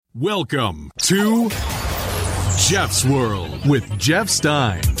Welcome to Jeff's World with Jeff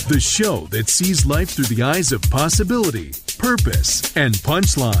Stein, the show that sees life through the eyes of possibility, purpose, and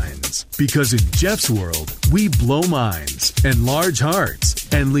punchlines. Because in Jeff's world, we blow minds, enlarge hearts,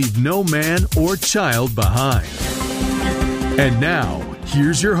 and leave no man or child behind. And now,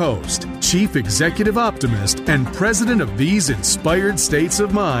 here's your host, Chief Executive Optimist and President of these inspired states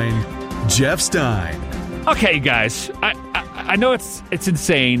of mind, Jeff Stein. Okay, guys, I know it's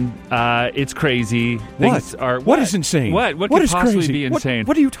insane. It's crazy. Things What is insane? What What could is possibly crazy? be insane?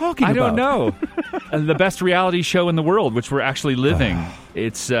 What are you talking about? I don't know. The best reality show in the world, which we're actually living.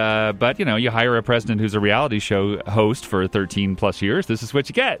 It's but you hire a president who's a reality show host for 13 plus years. This is what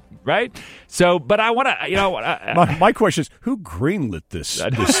you get, right? So, but I want to, my question is, who greenlit this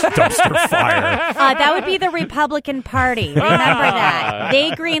dumpster fire? That would be the Republican Party. Remember that.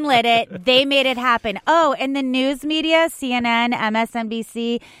 They greenlit it. They made it happen. Oh, and the news media, CNN,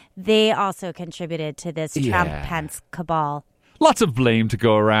 MSNBC, they also contributed to this Trump-Pence cabal. Lots of blame to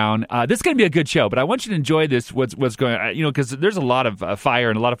go around. This is going to be a good show, but I want you to enjoy this. What's going on? Because there's a lot of fire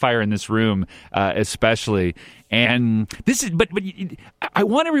and a lot of fire in this room, especially. And this is, but I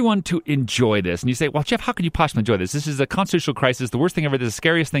want everyone to enjoy this. And you say, well, Jeff, how could you possibly enjoy this? This is a constitutional crisis, the worst thing ever, the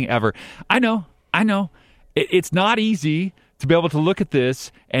scariest thing ever. I know. It's not easy to be able to look at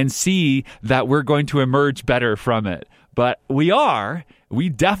this and see that we're going to emerge better from it. But we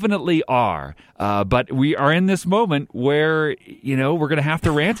definitely are. But we are in this moment where, we're going to have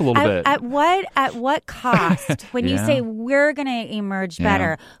to rant a little bit. At what cost? When you say we're going to emerge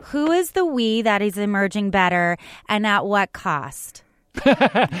better, who is the we that is emerging better, and at what cost?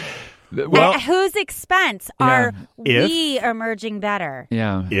 Well, at whose expense are we emerging better?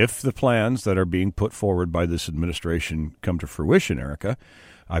 Yeah. If the plans that are being put forward by this administration come to fruition, Erica,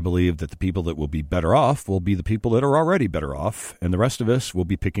 I believe that the people that will be better off will be the people that are already better off, and the rest of us will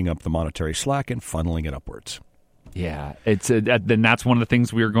be picking up the monetary slack and funneling it upwards. Yeah, then that's one of the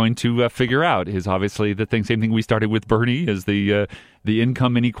things we are going to figure out is obviously same thing we started with Bernie is the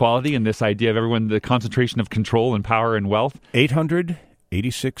income inequality and this idea of everyone, the concentration of control and power and wealth.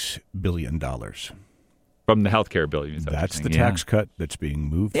 $886 billion. From the healthcare bill. That's the tax cut that's being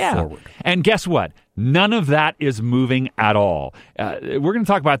moved forward. And guess what? None of that is moving at all. We're going to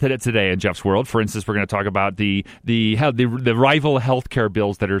talk about that today in Jeff's World. For instance, we're going to talk about the rival healthcare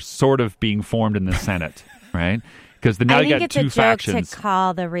bills that are sort of being formed in the Senate, right? Because now you got two factions. I think it's a joke to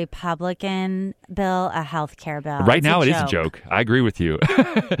call the Republican bill a health care bill. Right now, it is a joke. I agree with you.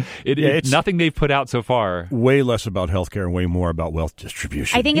 It's nothing they've put out so far. Way less about health care and way more about wealth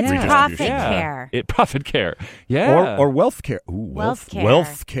distribution. I think it's profit care. Profit care. Yeah. Or wealth care. Ooh, wealth care.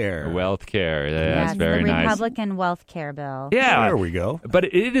 Wealth care. Wealth care. That's very the nice. Republican wealth care bill. Yeah. There we go. But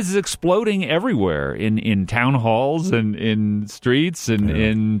it is exploding everywhere in town halls and in streets and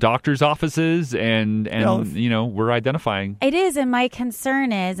in doctors' offices and we're identifying. It is, and my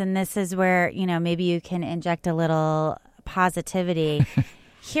concern is, and this is where, maybe you can inject a little positivity.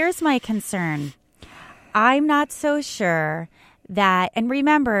 Here's my concern. I'm not so sure that, and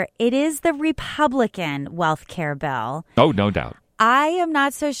remember, it is the Republican wealth care bill. Oh, no doubt. I am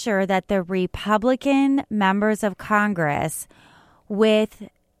not so sure that the Republican members of Congress, with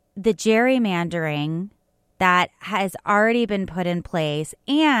the gerrymandering that has already been put in place,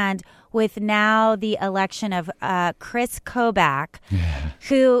 and with now the election of Chris Kobach,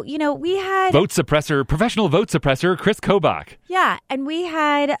 who, we had... professional vote suppressor, Chris Kobach. Yeah, and we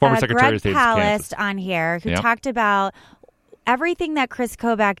had Greg Palast on here who talked about everything that Chris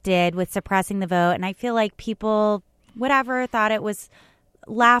Kobach did with suppressing the vote, and I feel like people, thought it was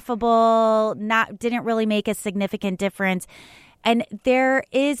laughable, didn't really make a significant difference. And there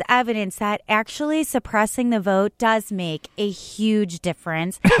is evidence that actually suppressing the vote does make a huge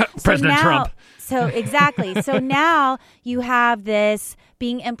difference. President Trump. So exactly. So now you have this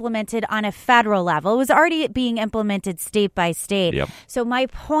being implemented on a federal level. It was already being implemented state by state. Yep. So my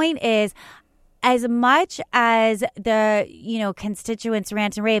point is, as much as the, constituents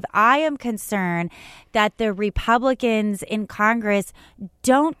rant and rave, I am concerned that the Republicans in Congress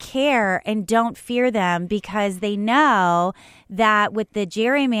don't care and don't fear them because they know that with the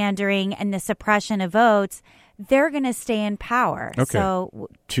gerrymandering and the suppression of votes, they're going to stay in power. Okay. So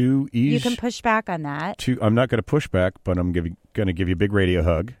you can push back on that. I'm not going to push back, but I'm going to give you a big radio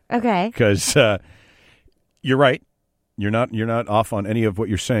hug. Okay. Because you're right. You're not off on any of what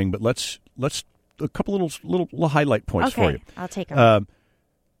you're saying, but let's a couple little highlight points for you. I'll take them.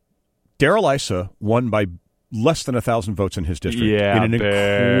 Darrell Issa won by less than 1,000 votes in his district. Yeah, in an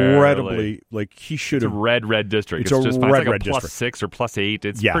incredibly, he should have. It's a red district. It's just red, it's like a plus district. 6 or plus 8.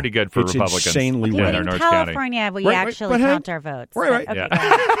 It's pretty good for Republicans. It's insanely red. In California, we actually count our votes. Right. Okay,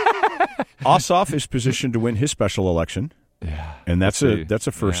 Ossoff is positioned to win his special election. Yeah, and that's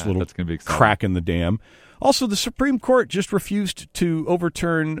a first little crack in the dam. Also, the Supreme Court just refused to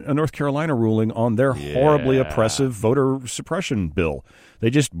overturn a North Carolina ruling on their horribly oppressive voter suppression bill.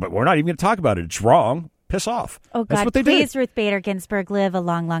 But we're not even going to talk about it. It's wrong. Piss off. Oh, God. That's what they please, did. Ruth Bader Ginsburg, live a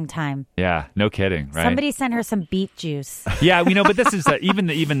long, long time. Yeah, no kidding, right? Somebody sent her some beet juice. Yeah, but this is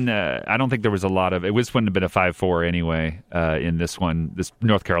even I don't think there was a lot of, it wouldn't have been a 5-4 anyway in this one, this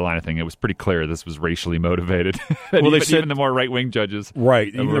North Carolina thing. It was pretty clear this was racially motivated. Well, they said, even the more right-wing judges. Right,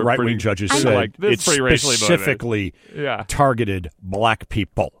 even the right-wing judges said it's specifically targeted black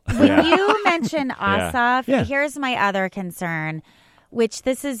people. When you mention Ossoff, here's my other concern, which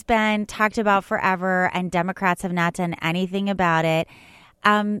this has been talked about forever, and Democrats have not done anything about it.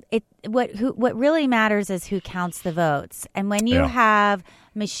 What really matters is who counts the votes. And when you have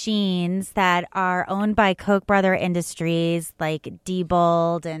machines that are owned by Koch brother industries, like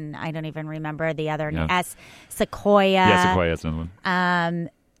Diebold, and I don't even remember the other Sequoia. Yeah, Sequoia is another one.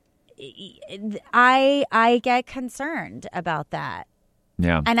 I get concerned about that.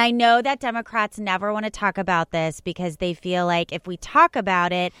 Yeah. And I know that Democrats never want to talk about this because they feel like if we talk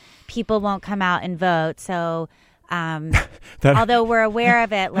about it, people won't come out and vote. So although we're aware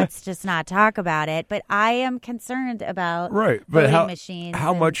of it, let's just not talk about it. But I am concerned about voting machines.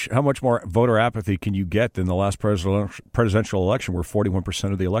 How much more voter apathy can you get than the last presidential election where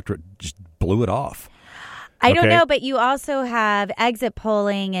 41% of the electorate just blew it off? I don't know, but you also have exit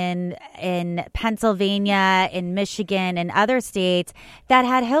polling in Pennsylvania, in Michigan, and other states that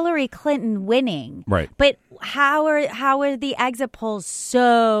had Hillary Clinton winning. Right. But how are the exit polls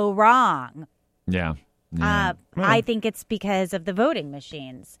so wrong? Yeah. I think it's because of the voting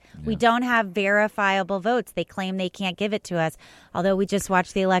machines. Yeah. We don't have verifiable votes. They claim they can't give it to us. Although we just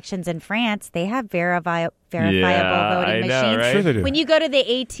watched the elections in France, they have verifiable voting machines. Right? Sure they do. When you go to the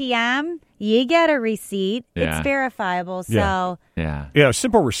ATM, you get a receipt. Yeah. It's verifiable. So a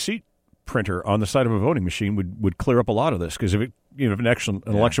simple receipt printer on the side of a voting machine would clear up a lot of this, because if an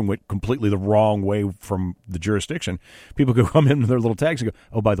election went completely the wrong way from the jurisdiction, people could come in with their little tags and go,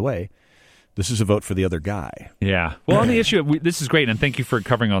 oh, by the way, this is a vote for the other guy. Yeah. Well, on the issue, this is great, and thank you for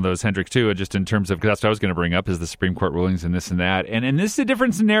covering all those, Hendrik, too, just in terms of, because that's what I was going to bring up, is the Supreme Court rulings and this and that. And this is a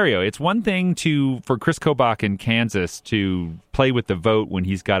different scenario. It's one thing for Chris Kobach in Kansas to play with the vote when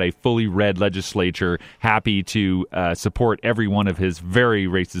he's got a fully red legislature, happy to support every one of his very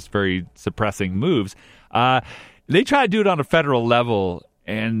racist, very suppressing moves. They try to do it on a federal level,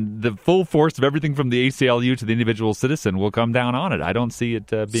 and the full force of everything from the ACLU to the individual citizen will come down on it. I don't see it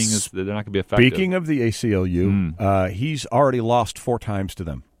being they're not going to be effective. Speaking of the ACLU, he's already lost 4 times to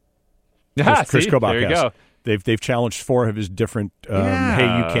them. Chris Kobach there you go. They've challenged 4 of his different,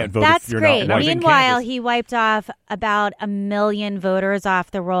 hey, you can't vote That's if you're great. not white. Meanwhile, he wiped off about 1 million voters off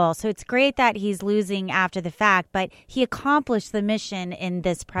the roll. So it's great that he's losing after the fact, but he accomplished the mission in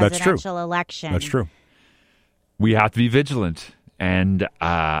this presidential election. That's true. We have to be vigilant. And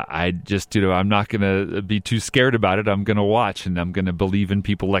I just, I'm not going to be too scared about it. I'm going to watch, and I'm going to believe in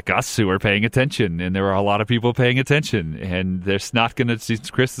people like us who are paying attention. And there are a lot of people paying attention. And there's not going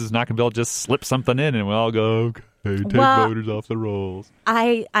to, Chris is not going to be able to just slip something in, and we'll all go, okay, take voters off the rolls.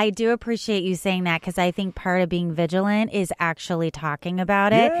 I do appreciate you saying that, because I think part of being vigilant is actually talking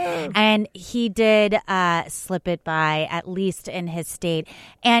about it. Yeah. And he did slip it by, at least in his state.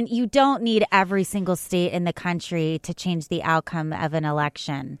 And you don't need every single state in the country to change the outcome of an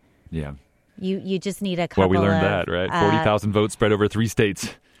election. Yeah. You just need a couple we learned that, right? 40,000 votes spread over 3 states.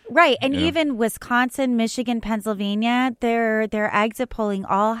 Right. And even Wisconsin, Michigan, Pennsylvania, their exit polling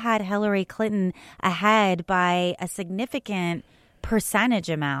all had Hillary Clinton ahead by a significant percentage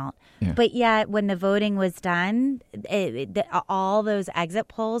amount. Yeah. But yet when the voting was done, all those exit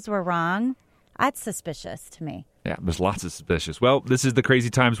polls were wrong. That's suspicious to me. Yeah, there's lots of suspicious. Well, this is the crazy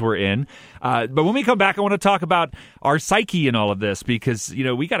times we're in. But when we come back, I want to talk about our psyche in all of this, because,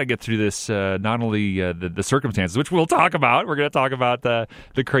 we got to get through this, not only the circumstances, which we'll talk about. We're going to talk about the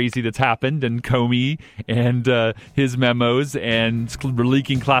crazy that's happened, and Comey and his memos and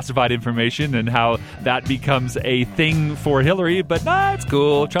leaking classified information, and how that becomes a thing for Hillary. But it's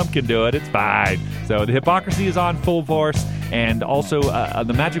cool. Trump can do it. It's fine. So the hypocrisy is on full force, and also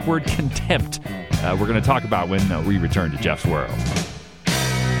the magic word contempt. We're going to talk about when we return to Jeff's World.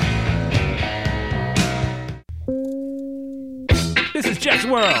 This is Jeff's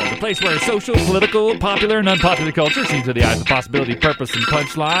World, a place where social, political, popular, and unpopular culture sees through the eyes of possibility, purpose, and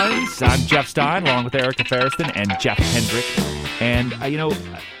punchlines. I'm Jeff Stein, along with Erica Ferriston and Jeff Hendrick. And,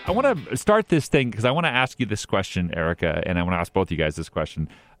 I want to start this thing because I want to ask you this question, Erica, and I want to ask both of you guys this question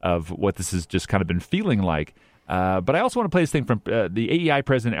of what this has just kind of been feeling like. But I also want to play this thing from the AEI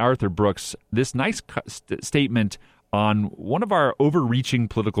president, Arthur Brooks, this nice statement on one of our overreaching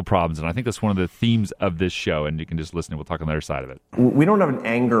political problems. And I think that's one of the themes of this show. And you can just listen and we'll talk on the other side of it. We don't have an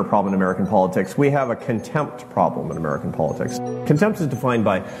anger problem in American politics. We have a contempt problem in American politics. Contempt is defined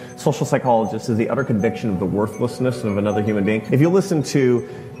by social psychologists as the utter conviction of the worthlessness of another human being. If you listen to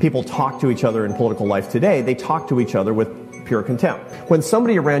people talk to each other in political life today, they talk to each other with pure contempt. When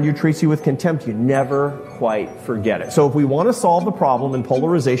somebody around you treats you with contempt, you never quite forget it. So if we want to solve the problem in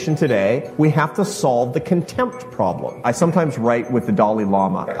polarization today, we have to solve the contempt problem. I sometimes write with the Dalai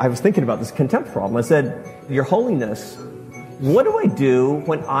Lama. I was thinking about this contempt problem. I said, Your Holiness, what do I do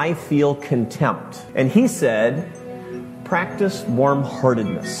when I feel contempt? And he said, practice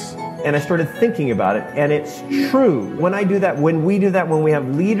warm-heartedness. And I started thinking about it, and it's true. When I do that, when we do that, when we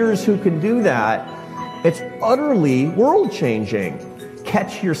have leaders who can do that, it's utterly world-changing.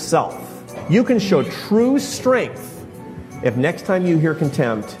 Catch yourself. You can show true strength if next time you hear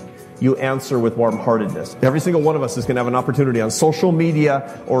contempt, you answer with warm-heartedness. Every single one of us is going to have an opportunity on social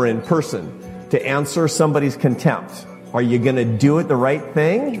media or in person to answer somebody's contempt. Are you going to do it the right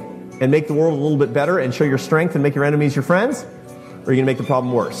thing and make the world a little bit better and show your strength and make your enemies your friends? Or are you going to make the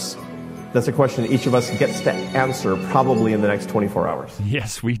problem worse? That's a question that each of us gets to answer probably in the next 24 hours.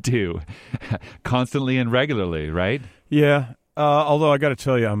 Yes, we do. Constantly and regularly, right? Yeah. Although I got to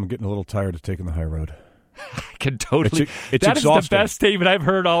tell you, I'm getting a little tired of taking the high road. I can totally. It's that exhausting. Is the best statement I've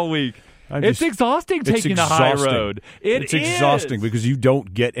heard all week. It's exhausting taking the high road. It's exhausting because you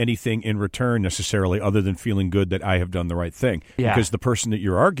don't get anything in return necessarily other than feeling good that I have done the right thing. Yeah. Because the person that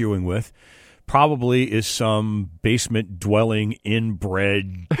you're arguing with probably is some basement-dwelling,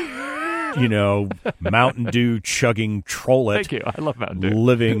 inbred... Mountain Dew chugging trollet. Thank you. I love Mountain Dew.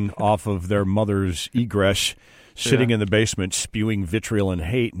 Living off of their mother's egress, sitting in the basement, spewing vitriol and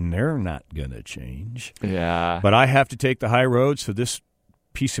hate, and they're not going to change. Yeah. But I have to take the high road, so this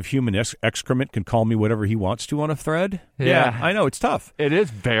piece of human excrement can call me whatever he wants to on a thread. Yeah. I know. It's tough. It is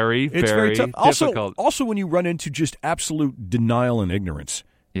very, very tough. difficult. Also, when you run into just absolute denial and ignorance,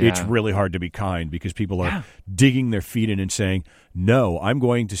 it's really hard to be kind because people are digging their feet in and saying, no, I'm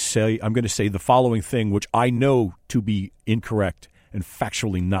going to say the following thing, which I know to be incorrect and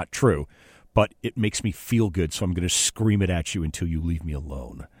factually not true, but it makes me feel good, so I'm going to scream it at you until you leave me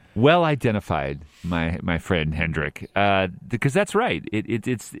alone. Well identified, my friend Hendrick, because that's right.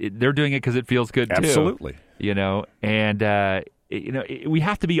 They're doing it because it feels good too. Absolutely. And we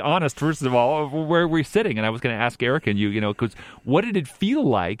have to be honest, first of all, where we're sitting. And I was going to ask Erica and you, because what did it feel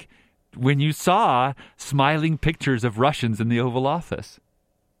like when you saw smiling pictures of Russians in the Oval Office?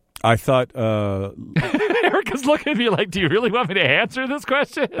 I thought... Erica's looking at me like, do you really want me to answer this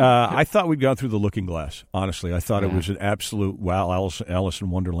question? I thought we'd gone through the looking glass, honestly. I thought it was an absolute, wow, Alice in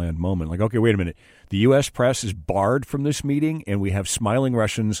Wonderland moment. Like, okay, wait a minute. The U.S. press is barred from this meeting, and we have smiling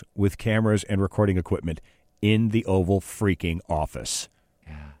Russians with cameras and recording equipment in the Oval freaking Office.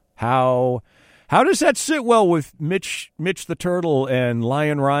 Yeah. How does that sit well with Mitch the Turtle and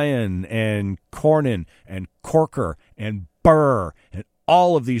Lion Ryan and Cornyn and Corker and Burr and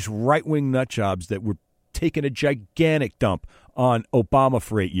all of these right-wing nut jobs that were taking a gigantic dump on Obama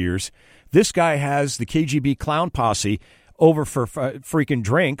for 8 years? This guy has the KGB clown posse over for freaking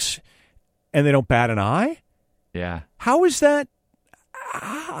drinks, and they don't bat an eye? Yeah. How is that?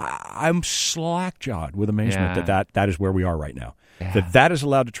 I'm slack-jawed with amazement that is where we are right now. Yeah. That is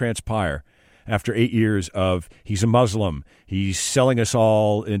allowed to transpire after 8 years of he's a Muslim, he's selling us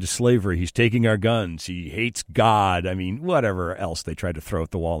all into slavery, he's taking our guns, he hates God. I mean, whatever else they tried to throw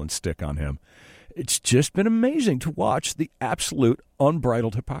at the wall and stick on him. It's just been amazing to watch the absolute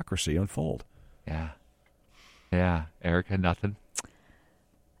unbridled hypocrisy unfold. Yeah. Yeah. Erica, nothing?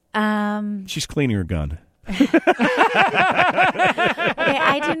 She's cleaning her gun. Okay,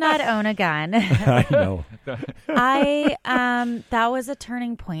 I do not own a gun. I know. That was a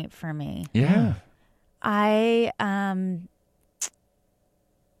turning point for me. Yeah. I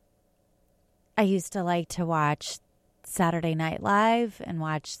used to like to watch Saturday Night Live and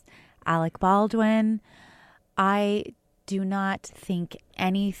watch Alec Baldwin. I do not think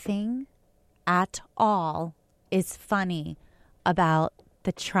anything at all is funny about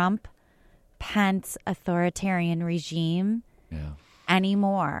the Trump-Pence authoritarian regime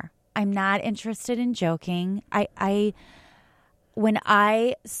anymore. I'm not interested in joking. When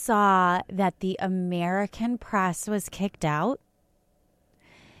I saw that the American press was kicked out,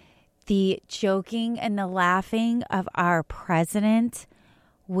 the joking and the laughing of our president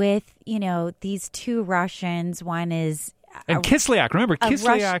with, these two Russians. One is... And Kislyak. Remember,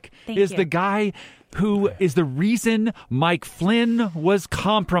 Kislyak is the guy who is the reason Mike Flynn was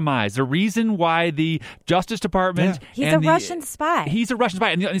compromised, the reason why the Justice Department... Yeah. He's a Russian spy. He's a Russian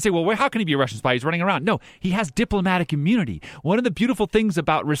spy. And you say, well, how can he be a Russian spy? He's running around. No, he has diplomatic immunity. One of the beautiful things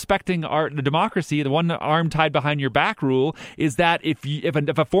about respecting the democracy, the one arm tied behind your back rule, is that if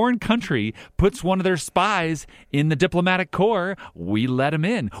a foreign country puts one of their spies in the diplomatic corps, we let him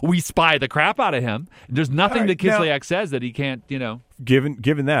in. We spy the crap out of him. There's nothing that Kislyak says that he can't,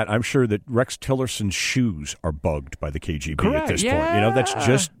 Given that, I'm sure that Rex Tillerson's shoes are bugged by the KGB Correct. at this Yeah.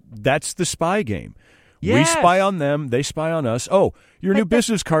 point. That's the spy game. Yes. We spy on them, they spy on us. Oh, your new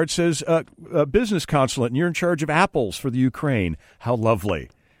business card says business consulate, and you're in charge of apples for the Ukraine. How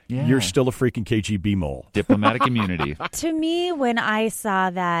lovely. Yeah. You're still a freaking KGB mole. Diplomatic immunity. To me, when I saw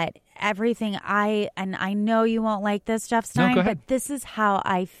that, everything and I know you won't like this, Jeff Stein, but this is how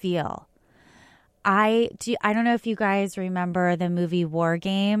I feel. I don't know if you guys remember the movie War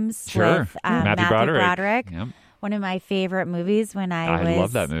Games with Matthew Broderick. Yep. One of my favorite movies when I was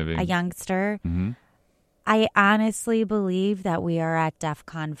love that movie. A youngster. Mm-hmm. I honestly believe that we are at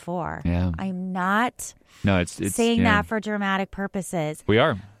DEFCON 4. Yeah. I'm not it's saying that for dramatic purposes. We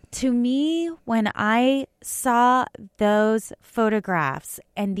are. To me, when I saw those photographs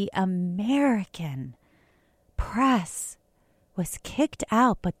and the American press was kicked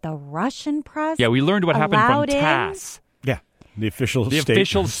out, but the Russian press we learned what happened from TASS. Yeah, the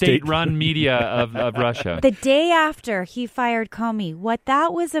official state-run media of Russia. The day after he fired Comey, what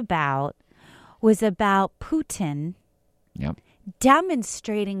that was about Putin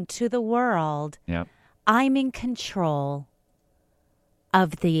demonstrating to the world, I'm in control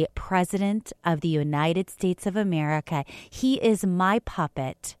of the President of the United States of America. He is my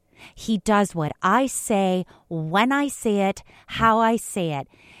puppet. He does what I say, when I say it, how I say it.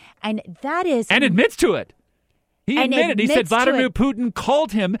 And that is... And admits to it. He admitted. He said Vladimir Putin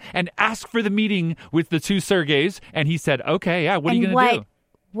called him and asked for the meeting with the two Sergeys. And he said, okay, what are you going to do?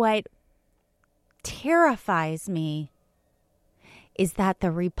 What terrifies me is that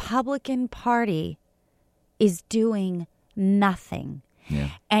the Republican Party is doing nothing. Yeah.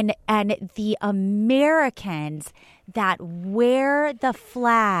 And the Americans that wear the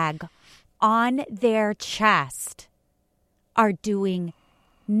flag on their chest are doing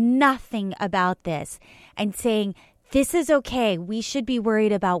nothing about this and saying, this is okay. We should be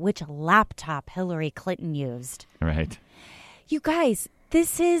worried about which laptop Hillary Clinton used. Right. You guys,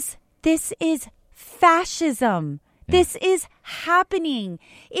 this is fascism. This is happening.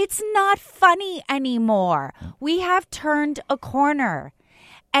 It's not funny anymore. We have turned a corner.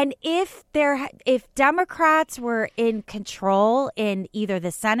 And if Democrats were in control in either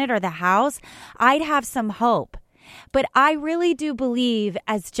the Senate or the House, I'd have some hope. But I really do believe,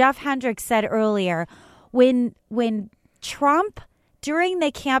 as Jeff Hendricks said earlier, when Trump, during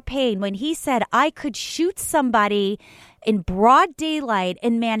the campaign, when he said, I could shoot somebody in broad daylight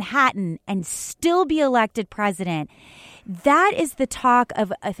in Manhattan and still be elected president, that is the talk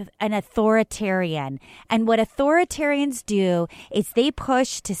of an authoritarian. And what authoritarians do is they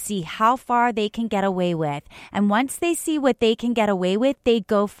push to see how far they can get away with. And once they see what they can get away with, they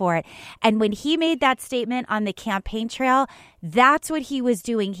go for it. And when he made that statement on the campaign trail, that's what he was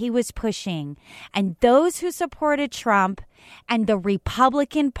doing. He was pushing. And those who supported Trump and the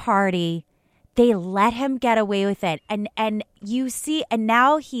Republican Party, they let him get away with it. And you see, and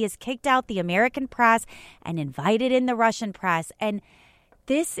now he has kicked out the American press and invited in the Russian press. And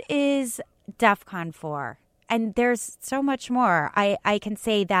this is DEFCON 4. And there's so much more I can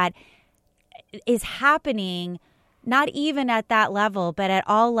say that is happening, not even at that level, but at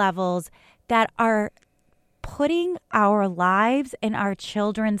all levels, that are putting our lives and our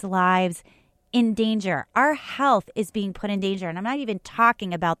children's lives in danger. Our health is being put in danger. And I'm not even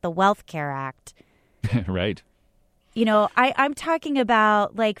talking about the Wealth Care Act. Right. I'm talking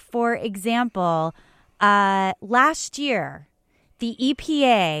about, like, for example, last year, the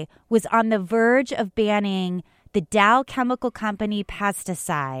EPA was on the verge of banning the Dow Chemical Company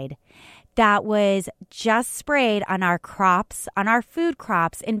pesticide that was just sprayed on our crops, on our food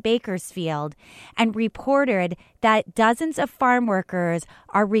crops in Bakersfield, and reported that dozens of farm workers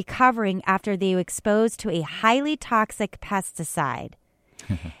are recovering after they were exposed to a highly toxic pesticide.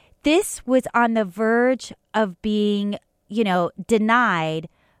 This was on the verge of being, denied,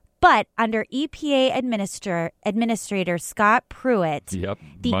 but under EPA Administrator Scott Pruitt,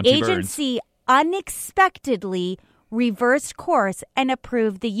 the agency unexpectedly reversed course and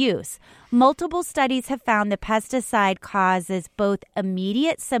approved the use. Multiple studies have found the pesticide causes both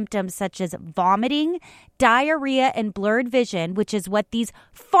immediate symptoms such as vomiting, diarrhea, and blurred vision, which is what these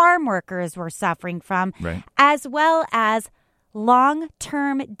farm workers were suffering from, right, as well as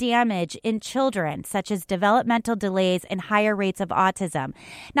long-term damage in children, such as developmental delays and higher rates of autism.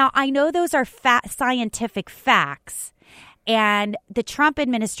 Now, I know those are scientific facts, and the Trump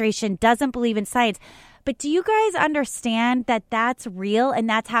administration doesn't believe in science. But do you guys understand that that's real and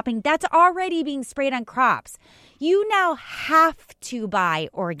that's happening? That's already being sprayed on crops. You now have to buy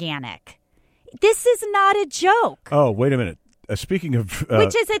organic. This is not a joke. Oh, wait a minute. Speaking of...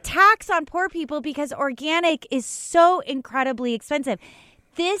 which is a tax on poor people because organic is so incredibly expensive.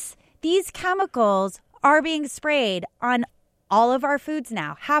 These chemicals are being sprayed on all of our foods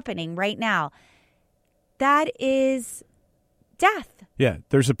now, happening right now. That is death. Yeah,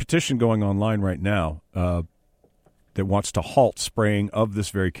 there's a petition going online right now that wants to halt spraying of this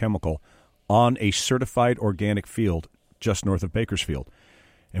very chemical on a certified organic field just north of Bakersfield.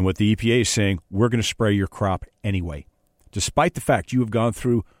 And what the EPA is saying, we're going to spray your crop anyway. Despite the fact you have gone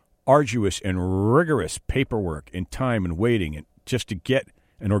through arduous and rigorous paperwork and time and waiting and just to get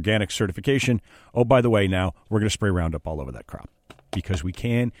an organic certification, oh, by the way, now we're going to spray Roundup all over that crop because we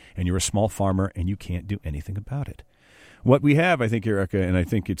can, and you're a small farmer and you can't do anything about it. What we have, I think, Erica, and I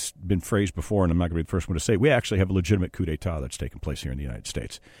think it's been phrased before, and I'm not going to be the first one to say, we actually have a legitimate coup d'etat that's taken place here in the United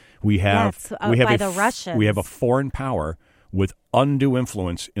States. We have by the Russians. We have a foreign power with undue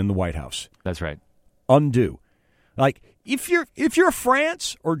influence in the White House. That's right. Undue. Like, if you're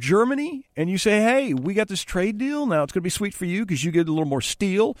France or Germany and you say, hey, we got this trade deal, now it's going to be sweet for you because you get a little more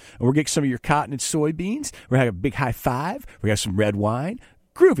steel, and we're getting some of your cotton and soybeans, we're having a big high five, we got some red wine,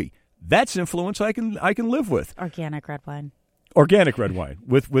 groovy. That's influence I can live with. Organic red wine. Organic red wine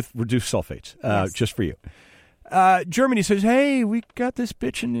with reduced sulfates, yes. Just for you. Germany says, hey, we got this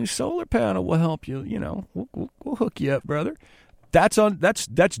bitchin' new solar panel. We'll help you. You know, we'll hook you up, brother. That's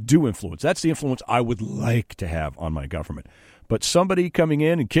due influence. That's the influence I would like to have on my government. But somebody coming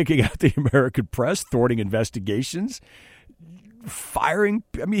in and kicking out the American press, thwarting investigations, firing.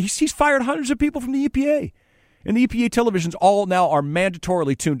 I mean, he's fired hundreds of people from the EPA. And the EPA televisions all now are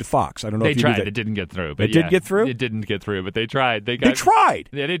mandatorily tuned to Fox. I don't know if you tried. Did It didn't get through. But it did get through? It didn't get through, but they tried. They tried.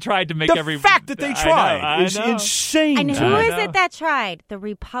 Yeah, they tried to make the fact that they tried I is know. insane. And who is it that tried? The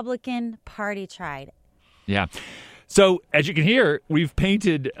Republican Party tried. Yeah. So, as you can hear, we've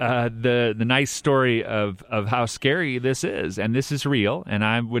painted the nice story of how scary this is, and this is real. And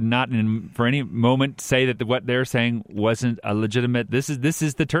I would not, for any moment, say that what they're saying wasn't a legitimate. This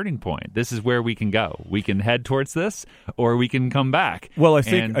is the turning point. This is where we can go. We can head towards this, or we can come back. Well, I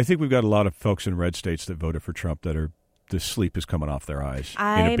think we've got a lot of folks in red states that voted for Trump that are. The sleep is coming off their eyes in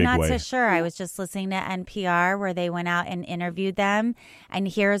a big way. I'm not so sure. I was just listening to NPR where they went out and interviewed them, and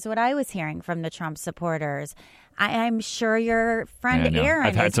here's what I was hearing from the Trump supporters. I'm sure your friend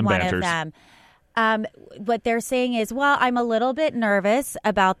Aaron is one of them. What they're saying is, well, I'm a little bit nervous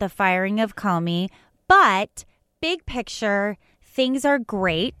about the firing of Comey, but big picture, things are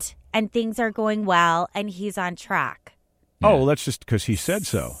great and things are going well, and he's on track. Oh, well, that's just because he said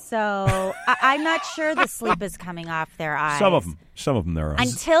so. So I'm not sure the sleep is coming off their eyes. Some of them, their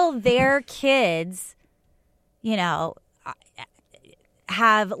eyes. Until their kids,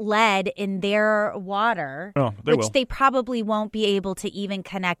 have lead in their water, they probably won't be able to even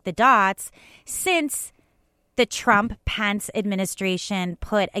connect the dots since the Trump-Pence administration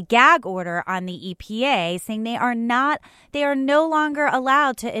put a gag order on the EPA saying they are no longer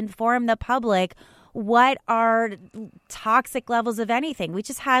allowed to inform the public what are toxic levels of anything. We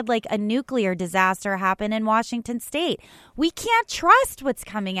just had a nuclear disaster happen in Washington State. We can't trust what's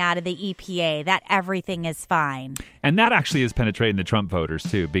coming out of the EPA, that everything is fine. And that actually is penetrating the Trump voters,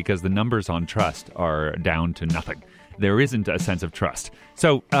 too, because the numbers on trust are down to nothing. There isn't a sense of trust.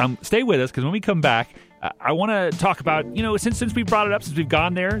 So stay with us, because when we come back, I want to talk about, since we brought it up, since we've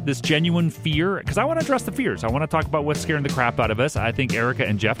gone there, this genuine fear, because I want to address the fears. I want to talk about what's scaring the crap out of us. I think Erica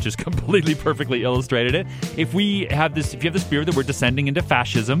and Jeff just completely perfectly illustrated it. If you have this fear that we're descending into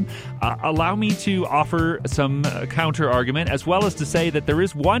fascism, allow me to offer some counter argument, as well as to say that there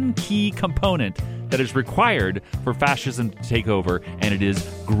is one key component that is required for fascism to take over, and it is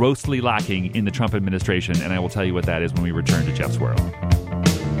grossly lacking in the Trump administration. And I will tell you what that is when we return to Jeff's World.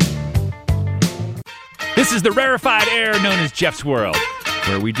 This is the rarefied air known as Jeff's World,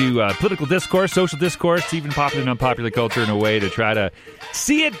 where we do political discourse, social discourse, even popular and unpopular culture in a way to try to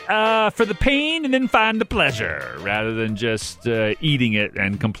see it for the pain and then find the pleasure, rather than just eating it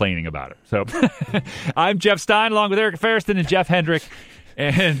and complaining about it. So I'm Jeff Stein, along with Erica Ferriston and Jeff Hendrick.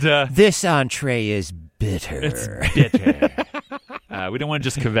 And this entree is bitter. It's bitter. We don't want to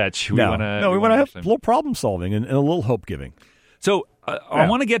just kvetch. We want to have a little problem solving and a little hope giving. So I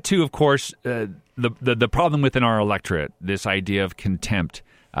want to get to, of course, the problem within our electorate, this idea of contempt.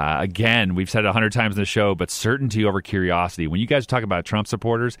 Again, we've said it 100 times in the show, but certainty over curiosity. When you guys talk about Trump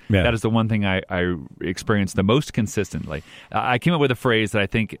supporters, that is the one thing I experience the most consistently. I came up with a phrase that I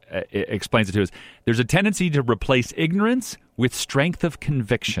think explains it to us. There's a tendency to replace ignorance with strength of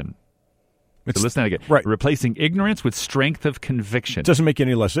conviction. So listen to that again. Right. Replacing ignorance with strength of conviction. It doesn't make you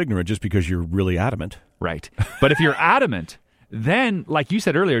any less ignorant just because you're really adamant. Right. But if you're adamant, then, like you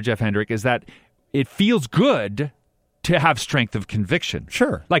said earlier, Jeff Hendrick, is that it feels good to have strength of conviction.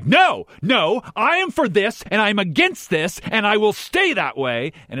 Sure. Like, no, I am for this, and I'm against this, and I will stay that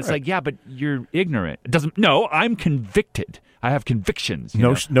way. And it's like, yeah, but you're ignorant. I'm convicted. I have convictions.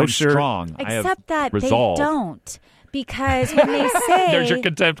 No, I'm sir. Strong. Except that resolve. They don't. Because when they say... There's your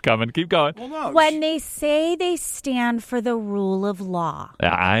contempt coming. Keep going. Well, no. When they say they stand for the rule of law.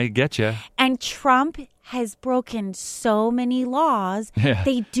 I get you. And Trump has broken so many laws,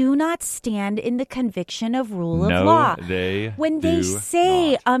 they do not stand in the conviction of rule of law. When they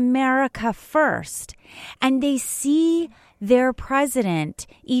say not. America first, and they see their president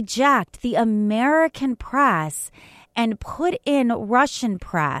eject the American press and put in Russian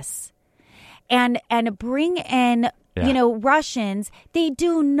press and bring in Russians, they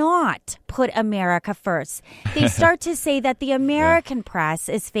do not put America first. They start to say that the American press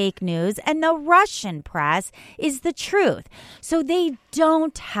is fake news and the Russian press is the truth. So they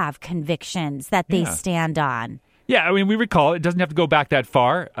don't have convictions that they stand on. Yeah, I mean, we recall, it doesn't have to go back that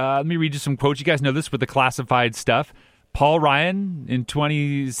far. Let me read you some quotes. You guys know this with the classified stuff. Paul Ryan in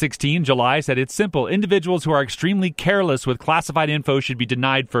 2016, July, said, "It's simple. Individuals who are extremely careless with classified info should be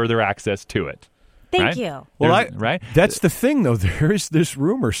denied further access to it." Thank you. Well, right? That's the thing, though. There is this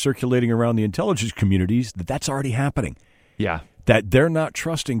rumor circulating around the intelligence communities that that's already happening. Yeah. That they're not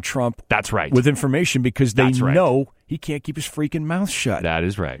trusting Trump That's right. with information because they know he can't keep his freaking mouth shut. That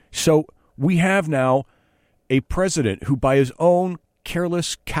is right. So we have now a president who, by his own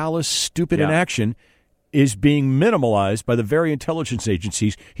careless, callous, stupid inaction, is being minimalized by the very intelligence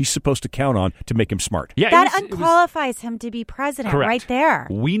agencies he's supposed to count on to make him smart. Yeah, that unqualifies him to be president right there.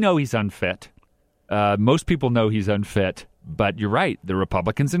 We know he's unfit. Most people know he's unfit, but you're right. The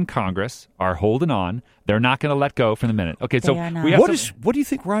Republicans in Congress are holding on. They're not going to let go for the minute. Okay, so what do you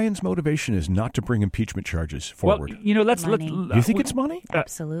think Ryan's motivation is not to bring impeachment charges forward? Well, let's do you think it's money?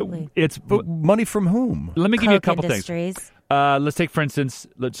 Absolutely. But money from whom? Let me give you a couple Industries. things. Let's take, for instance,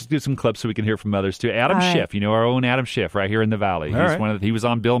 let's do some clips so we can hear from others too. Adam Schiff, our own Adam Schiff, right here in the Valley. He was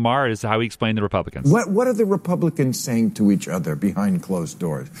on Bill Maher. Is how he explained the Republicans. What are the Republicans saying to each other behind closed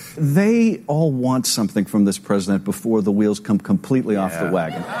doors? They all want something from this president before the wheels come completely off the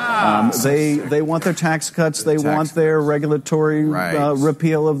wagon. They want their tax cuts. They want their regulatory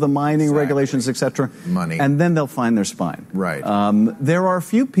repeal of the mining regulations, etc. Money, and then they'll find their spine. Right. There are a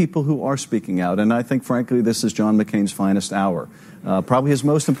few people who are speaking out, and I think, frankly, this is John McCain's finest hour. Probably his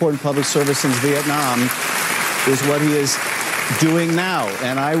most important public service since Vietnam is what he is doing now.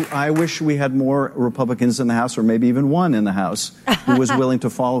 And I wish we had more Republicans in the House, or maybe even one in the House, who was willing to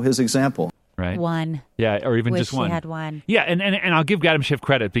follow his example. Right. One. Yeah, or even just one. Wish we had one. Yeah, and I'll give Adam Schiff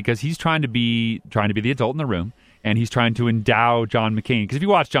credit because he's trying to be the adult in the room. And he's trying to endow John McCain. Because if you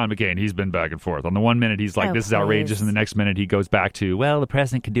watch John McCain, he's been back and forth. On the one minute, he's like, this is outrageous. And the next minute, he goes back to, well, the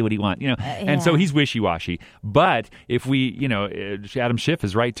president can do what he wants. And so he's wishy-washy. But if we, Adam Schiff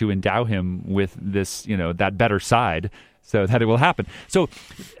is right to endow him with this, that better side so that it will happen. So,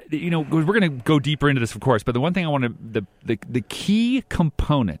 we're going to go deeper into this, of course. But the one thing I want to, the key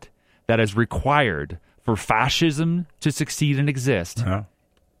component that is required for fascism to succeed and exist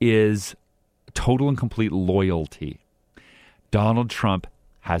is total and complete loyalty. Donald Trump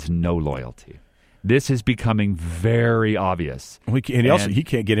has no loyalty. This is becoming very obvious. He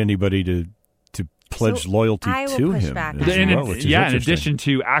can't get anybody to pledge loyalty to him. In addition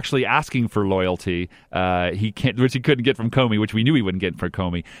to actually asking for loyalty, he can't, which he couldn't get from Comey, which we knew he wouldn't get from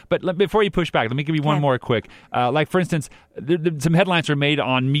Comey. But before you push back, let me give you one more quick. Like, for instance, some headlines are made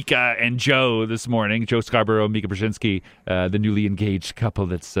on Mika and Joe this morning. Joe Scarborough, Mika Brzezinski, the newly engaged couple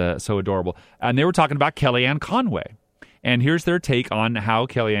that's so adorable. And they were talking about Kellyanne Conway. And here's their take on how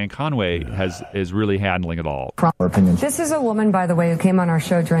Kellyanne Conway is really handling it all. This is a woman, by the way, who came on our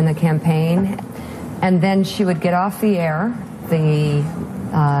show during the campaign. And then she would get off the air, the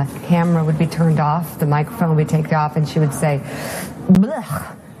camera would be turned off, the microphone would be taken off, and she would say,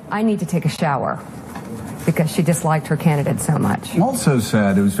 "Blech, I need to take a shower," because she disliked her candidate so much. Also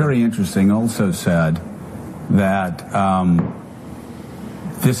said, it was very interesting, also said that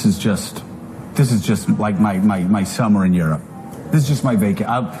this is just this is just like my summer in Europe. This is just my vacation.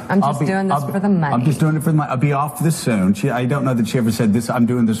 I'm just doing this for the money. I'm just doing it for the money. I'll be off this soon. I don't know that she ever said this. I'm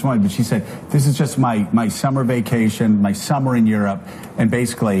doing this for money, but she said this is just my summer vacation, my summer in Europe, and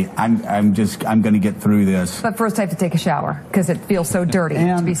basically I'm going to get through this. But first, I have to take a shower because it feels so dirty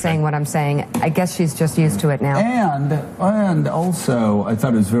to be saying what I'm saying. I guess she's just used to it now. And also, I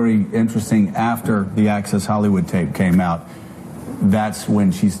thought it was very interesting after the Access Hollywood tape came out. That's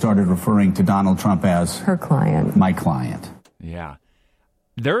when she started referring to Donald Trump as her client, my client. Yeah.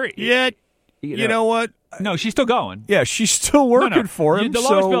 You know what? No, she's still going. Yeah, she's still working for him. They'll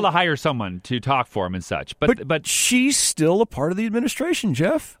always be able to hire someone to talk for him and such. But she's still a part of the administration,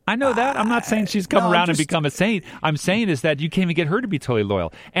 Jeff. I know that. I'm not saying she's come around and become a saint. I'm saying is that you can't even get her to be totally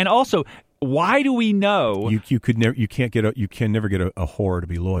loyal. And also, why do we know you can never get a whore to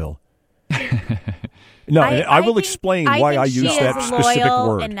be loyal? No, I will explain why I use that specific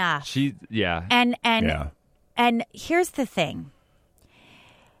word. Enough. And here's the thing.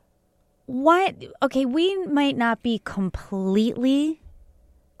 We might not be completely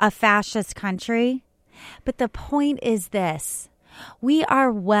a fascist country, but the point is this. We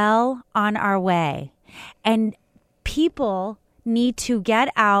are well on our way, and people need to get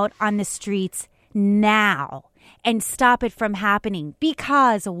out on the streets now and stop it from happening,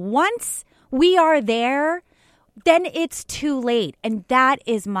 because once we are there, then it's too late. And that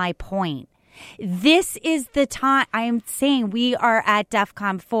is my point. This is the time. I am saying we are at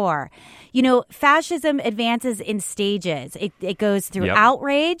DEFCON 4. You know, fascism advances in stages. It goes through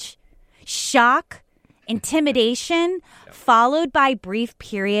outrage, shock, intimidation, followed by brief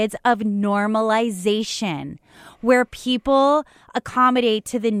periods of normalization, where people accommodate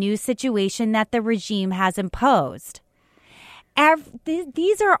to the new situation that the regime has imposed.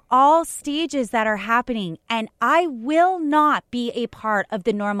 These are all stages that are happening, and I will not be a part of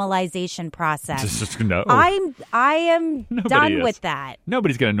the normalization process. No. I am done with that.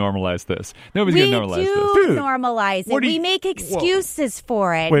 Nobody's going to normalize this. Nobody's going to normalize this. We do normalize it. We make excuses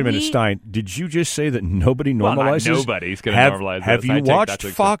for it. Wait a minute, Stein. Did you just say that nobody normalizes? Well, nobody's going to normalize this. Have you watched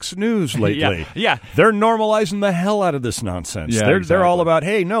Fox News lately? Yeah. They're normalizing the hell out of this nonsense. Yeah, they're all about,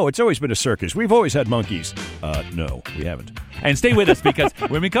 hey, no, it's always been a circus. We've always had monkeys. No, we haven't. And stay with us, because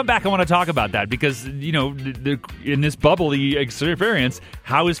when we come back, I want to talk about that, because, you know, in this bubbly experience,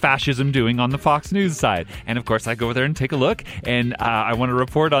 how is fascism doing on the Fox News side? And, of course, I go over there and take a look, and I want to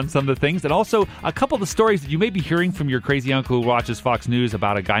report on some of the things, and also a couple of the stories that you may be hearing from your crazy uncle who watches Fox News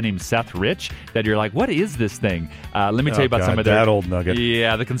about a guy named Seth Rich, that you're like, what is this thing? Let me tell you about some of that old nugget.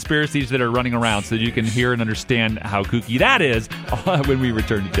 Yeah, the conspiracies that are running around, so that you can hear and understand how kooky that is when we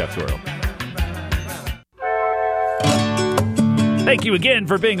return to Jeff's World. Thank you again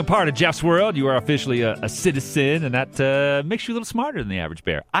for being a part of Jeff's World. You are officially a citizen, and that makes you a little smarter than the average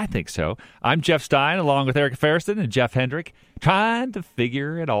bear. I think so. I'm Jeff Stein, along with Erica Ferriston and Jeff Hendrick, trying to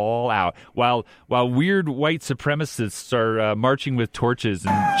figure it all out while weird white supremacists are marching with torches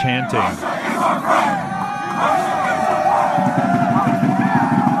and chanting.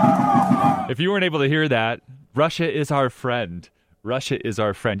 If you weren't able to hear that, Russia is our friend. Russia is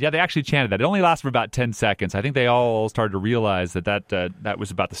our friend. Yeah, they actually chanted that. It only lasted for about 10 seconds. I think they all started to realize that was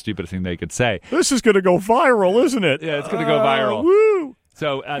about the stupidest thing they could say. This is going to go viral, isn't it? Yeah, it's going to go viral. Woo!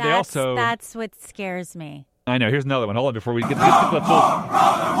 So they also... That's what scares me. I know. Here's another one. Hold on before we get to the full...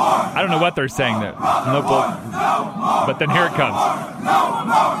 I don't know what they're saying there. No bull. But then here it comes.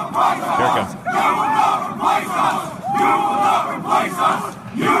 Here it comes.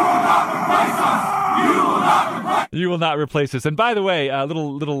 You will not replace us. And by the way, a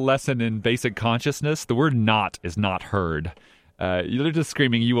little lesson in basic consciousness: the word "not" is not heard. You're just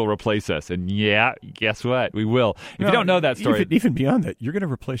screaming, "You will replace us," and yeah, guess what? We will. If you don't know that story, even beyond that, you're going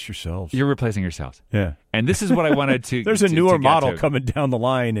to replace yourselves. You're replacing yourselves. Yeah. And this is what I wanted to. There's a newer model coming down the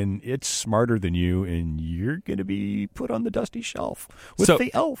line, and it's smarter than you, and you're going to be put on the dusty shelf with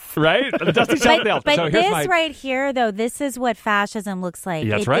the elf, right? The dusty shelf with the elf. But so right here, though, this is what fascism looks like.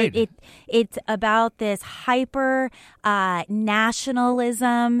 Yeah, that's right. It's about this hyper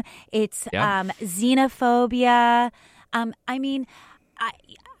nationalism. It's xenophobia. I mean,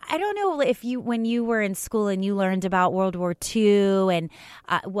 I don't know if when you were in school and you learned about World War II and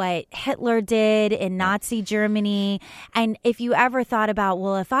what Hitler did in Nazi Germany, and if you ever thought about,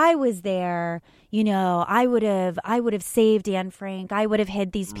 well, if I was there, you know, I would have saved Anne Frank. I would have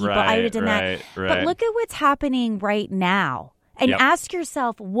hid these people. I would have done that. Right. But look at what's happening right now, and ask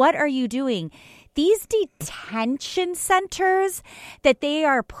yourself, what are you doing? These detention centers that they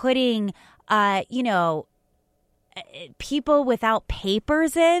are putting, people without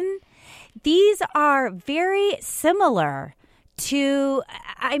papers in, these are very similar to,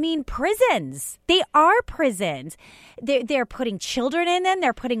 prisons. They are prisons. They're putting children in them.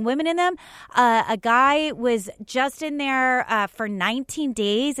 They're putting women in them. A guy was just in there for 19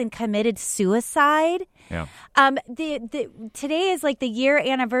 days and committed suicide. Yeah. Today is like the year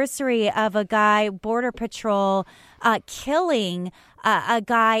anniversary of a guy, Border Patrol, killing a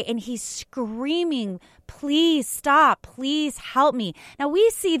guy, and he's screaming, "Please stop! Please help me!" Now we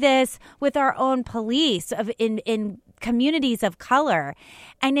see this with our own police in communities of color,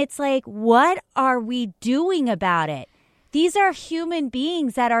 and it's like, what are we doing about it? These are human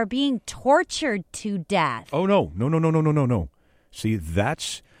beings that are being tortured to death. Oh no! See,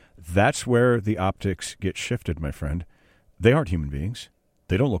 that's where the optics get shifted, my friend. They aren't human beings.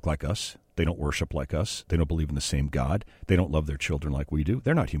 They don't look like us. They don't worship like us. They don't believe in the same God. They don't love their children like we do.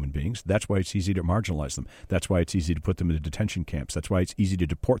 They're not human beings. That's why it's easy to marginalize them. That's why it's easy to put them into detention camps. That's why it's easy to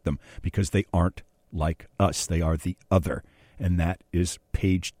deport them, because they aren't like us. They are the other. And that is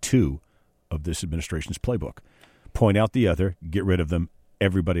page 2 of this administration's playbook. Point out the other, get rid of them.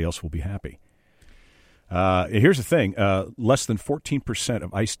 Everybody else will be happy. Here's the thing. Less than 14%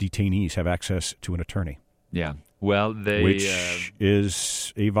 of ICE detainees have access to an attorney. Yeah. Well, which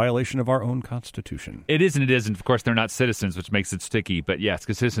is a violation of our own Constitution. It is and it isn't. Of course, they're not citizens, which makes it sticky. But yes,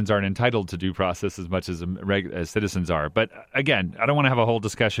 because citizens aren't entitled to due process as much as citizens are. But again, I don't want to have a whole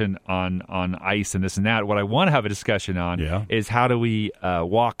discussion on ICE and this and that. What I want to have a discussion on is how do we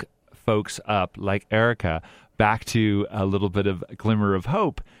walk folks up like Erica back to a little bit of a glimmer of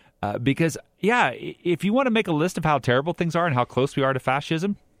hope. Because, if you want to make a list of how terrible things are and how close we are to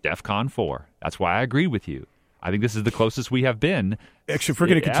fascism, DEFCON 4. That's why I agree with you. I think this is the closest we have been. Actually, if we're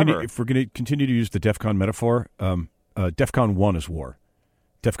going to continue to use the DEFCON metaphor, DEFCON 1 is war.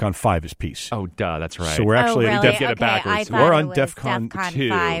 DEFCON 5 is peace. Oh, duh, that's right. So we're actually get it backwards. We're on DEFCON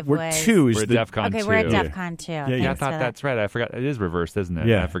 2. We're 2 is the DEFCON 2. Okay, we're at DEFCON 2. Yeah, I thought that's right. I forgot. It is reversed, isn't it?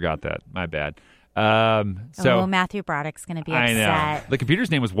 Yeah. I forgot that. My bad. Matthew Broderick's going to be upset. I know. The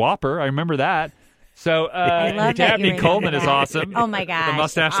computer's name was Whopper. I remember that. So Dabney Coleman is awesome. Oh my gosh, the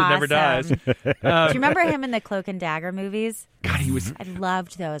mustache that never dies. Do you remember him in the Cloak and Dagger movies? God, he was. I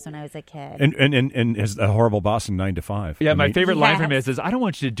loved those when I was a kid. And as a horrible boss in 9 to 5. Yeah, my favorite line from him is, "I don't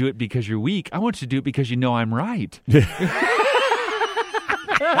want you to do it because you're weak. I want you to do it because you know I'm right."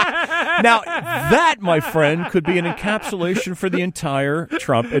 Now, that, my friend, could be an encapsulation for the entire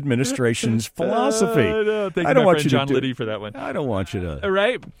Trump administration's philosophy. I don't want you John Liddy for that one. I don't want you to.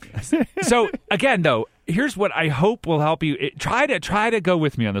 Right. So again, though, here's what I hope will help you. Try to go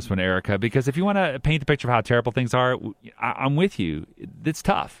with me on this one, Erica, because if you want to paint the picture of how terrible things are, I'm with you. It's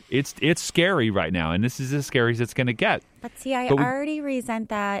tough. It's scary right now, and this is as scary as it's going to get. But see, I already resent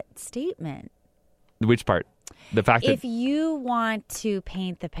that statement. Which part? The fact that if you want to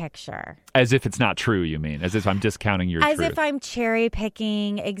paint the picture as if it's not true, you mean? As if I'm discounting your truth? As if I'm cherry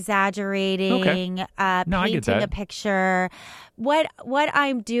picking, exaggerating, painting a picture. What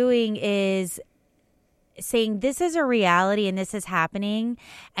I'm doing is saying this is a reality and this is happening,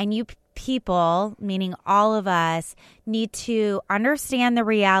 and you people, meaning all of us, need to understand the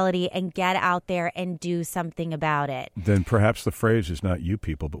reality and get out there and do something about it. Then perhaps the phrase is not you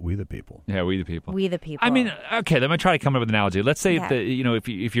people, but we the people. Yeah, we the people. We the people. I mean, okay, let me try to come up with an analogy. Let's say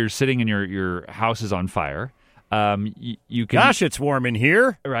if you're sitting and your house is on fire, you can. Gosh, it's warm in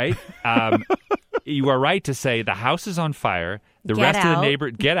here, right? You are right to say the house is on fire. The rest of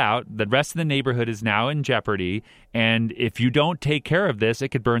the neighborhood is now in jeopardy, and if you don't take care of this, it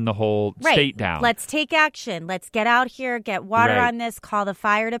could burn the whole state down. Let's take action. Let's get out here, get water on this, call the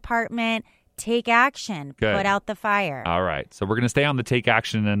fire department, take action, put out the fire. All right. So we're going to stay on the take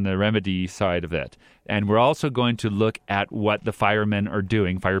action and the remedy side of it. And we're also going to look at what the fire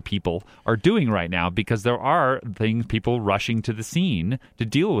people are doing right now, because there are people rushing to the scene to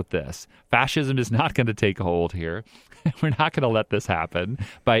deal with this. Fascism is not going to take hold here. We're not going to let this happen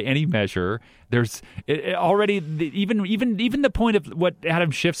by any measure. There's already even the point of what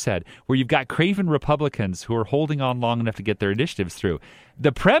Adam Schiff said, where you've got craven Republicans who are holding on long enough to get their initiatives through.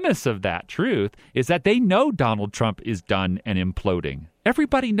 The premise of that truth is that they know Donald Trump is done and imploding.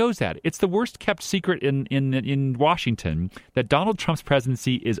 Everybody knows that. It's the worst kept secret in Washington that Donald Trump's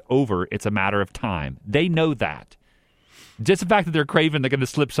presidency is over. It's a matter of time. They know that. Just the fact that they're craven, they're going to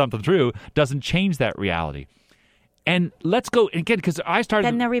slip something through, doesn't change that reality. And let's go again, because I started.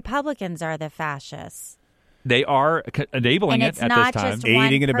 Then the Republicans are the fascists. They are enabling it at this time. Just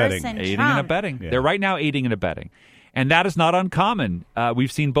aiding and abetting. Aiding and abetting. Yeah. They're right now aiding and abetting. And that is not uncommon.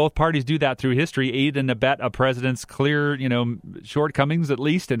 We've seen both parties do that through history, aid and abet a president's clear, shortcomings, at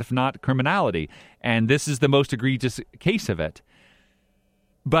least, and if not criminality. And this is the most egregious case of it.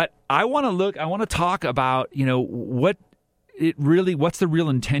 But I want to talk about, what what's the real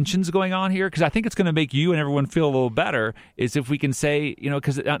intentions going on here? Because I think it's going to make you and everyone feel a little better is if we can say,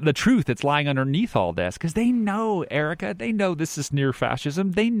 because the truth that's lying underneath all this, because they know, Erica, they know this is near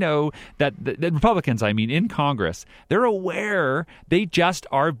fascism. They know that the Republicans, in Congress, they're aware they just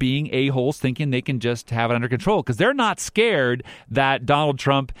are being a-holes thinking they can just have it under control because they're not scared that Donald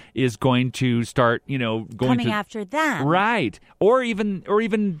Trump is going to start, coming after them. Right. Or even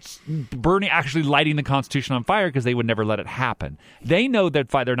actually lighting the Constitution on fire because they would never let it happen. They know that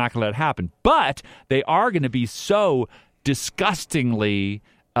they're not going to let it happen, but they are going to be so disgustingly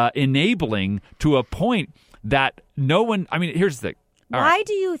enabling to a point that no one. Here's the thing. Why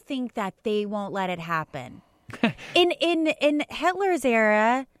do you think that they won't let it happen? in Hitler's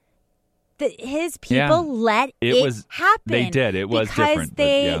era, his people let it happen. They did. It was different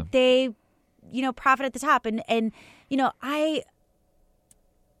because they profit at the top, and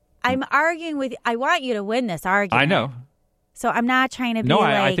I'm arguing with. I want you to win this argument. I know. So I'm not trying to be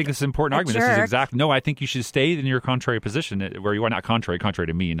I think this is an important argument. Jerk. This is exact. No, I think you should stay in your contrary position where you are not contrary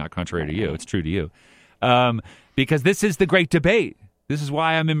to me, not contrary to you. It's true to you. Because this is the great debate. This is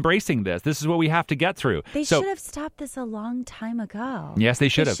why I'm embracing this. This is what we have to get through. They should have stopped this a long time ago. Yes, they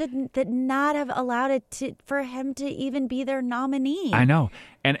should have. They should not have allowed it for him to even be their nominee. I know.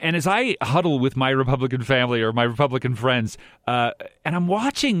 And as I huddle with my Republican family or my Republican friends, and I'm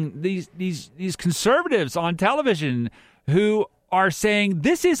watching these conservatives on television who are saying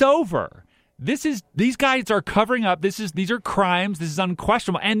this is over. These guys are covering up. These are crimes. This is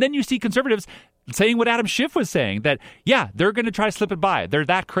unquestionable. And then you see conservatives saying what Adam Schiff was saying, that, they're going to try to slip it by. They're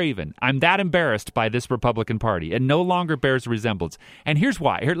that craven. I'm that embarrassed by this Republican Party. It no longer bears a resemblance. And here's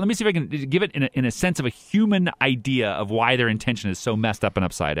why. Let me see if I can give it in a sense of a human idea of why their intention is so messed up and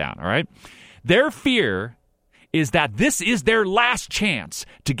upside down, all right? Their fear is that this is their last chance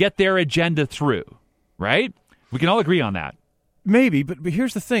to get their agenda through, right? We can all agree on that. Maybe, but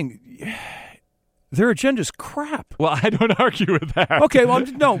here's the thing. Their agenda's crap. Well, I don't argue with that. Okay, well,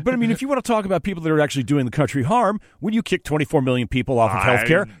 no, but if you want to talk about people that are actually doing the country harm, when you kick 24 million people off of health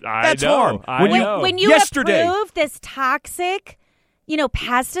care, that's harm. When you approve this toxic,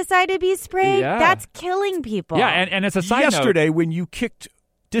 pesticide to be sprayed, that's killing people. Yeah, and as a side note. Yesterday, when you kicked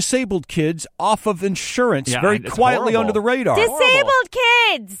disabled kids off of insurance very quietly under the radar. Disabled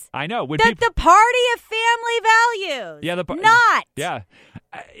kids! I know. The party of family values. Yeah, not. Yeah.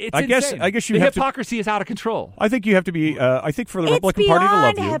 It's I guess you the have hypocrisy is out of control. I think you have to be. I think for the Republican Party to love you,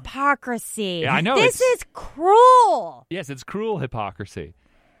 it's beyond hypocrisy. Yeah, I know. This is cruel. Yes, it's cruel hypocrisy.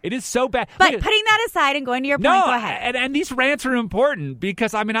 It is so bad. But putting that aside and going to your point, go ahead. And these rants are important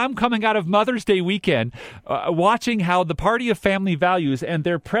because I'm coming out of Mother's Day weekend, watching how the Party of Family Values and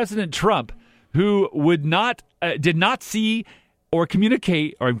their President Trump, who did not see. Or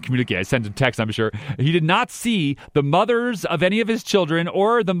communicate, I sent a text, I'm sure. He did not see the mothers of any of his children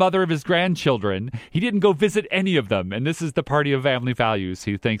or the mother of his grandchildren. He didn't go visit any of them. And this is the Party of Family Values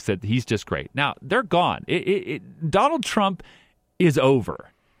who thinks that he's just great. Now, they're gone. Donald Trump is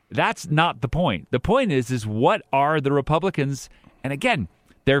over. That's not the point. The point is what are the Republicans? And again,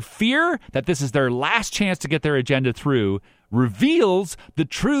 their fear that this is their last chance to get their agenda through reveals the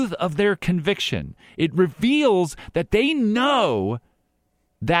truth of their conviction. It reveals that they know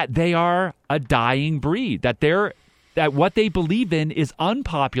that they are a dying breed, that what they believe in is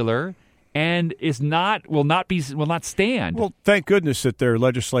unpopular and will not stand. Well, thank goodness that they're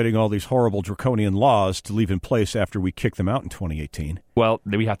legislating all these horrible draconian laws to leave in place after we kick them out in 2018. Well,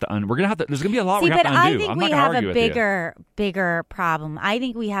 we have to. We're gonna have to. There's gonna be a lot. See, we have to undo. I think I'm we not gonna have argue a bigger problem. I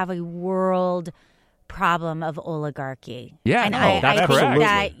think we have a world problem of oligarchy. Yeah, and that's I correct. think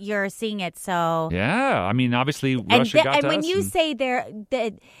that you're seeing it. So yeah, obviously Russia got to us. And when you say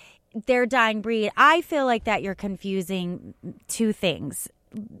they're dying breed, I feel like that you're confusing two things.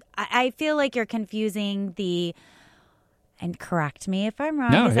 I feel like you're confusing and correct me if I'm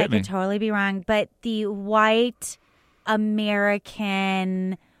wrong, because I could totally be wrong, but the white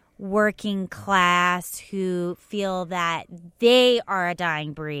American working class who feel that they are a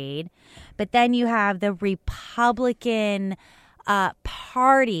dying breed. But then you have the Republican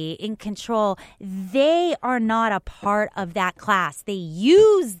party in control. They are not a part of that class. They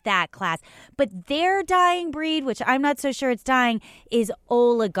use that class. But their dying breed, which I'm not so sure it's dying, is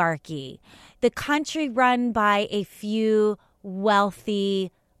oligarchy. The country run by a few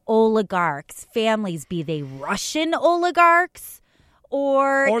wealthy oligarchs, families, be they Russian oligarchs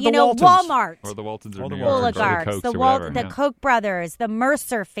or Walmart. Or the Waltons or oligarchs. The Koch brothers, the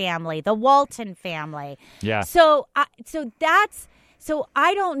Mercer family, the Walton family. Yeah. So I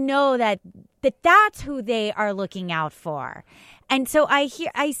don't know that that's who they are looking out for. And so I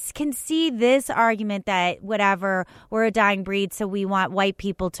can see this argument that whatever, we're a dying breed, so we want white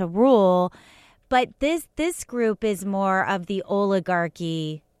people to rule. But this group is more of the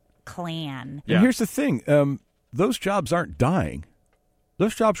oligarchy clan. And here's the thing. Those jobs aren't dying.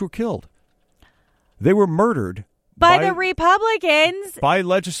 Those jobs were killed. They were murdered by the Republicans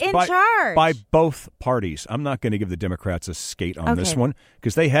in charge. By both parties. I'm not going to give the Democrats a skate on this one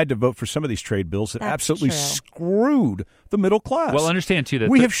because they had to vote for some of these trade bills that absolutely screwed the middle class. Well, understand, too, that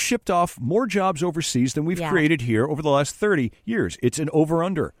we have shipped off more jobs overseas than we've created here over the last 30 years. It's an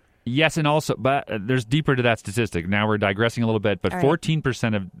over-under. Yes, and also, but there's deeper to that statistic. Now we're digressing a little bit, but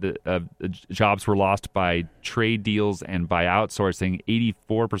 14% of the jobs were lost by trade deals and by outsourcing.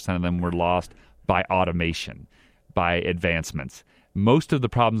 84% of them were lost by automation, by advancements. Most of the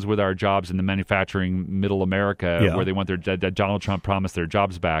problems with our jobs in the manufacturing middle America, where they want Donald Trump promised their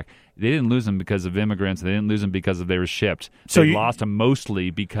jobs back, they didn't lose them because of immigrants. They didn't lose them because they were shipped. So they lost them mostly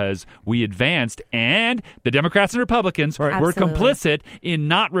because we advanced, and the Democrats and Republicans were complicit in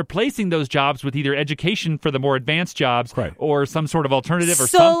not replacing those jobs with either education for the more advanced jobs or some sort of alternative or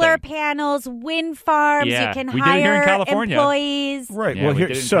solar panels, wind farms. You can hire employees. Right. Yeah, well, we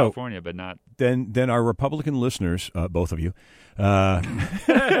did it in California, but not. Then our Republican listeners, both of you,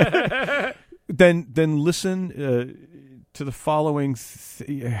 then listen to the following.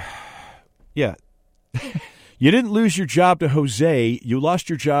 You didn't lose your job to Jose. You lost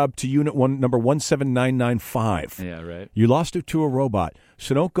your job to Unit 1, number 17995. Yeah, right. You lost it to a robot.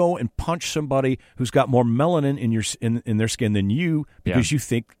 So don't go and punch somebody who's got more melanin in their skin than you because you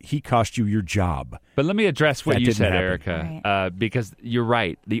think he cost you your job. But let me address what you said, happen. Erica, because you're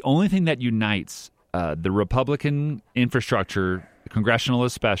right. The only thing that unites the Republican infrastructure, congressional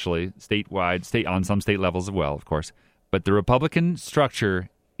especially, statewide, on some state levels as well, of course, but the Republican structure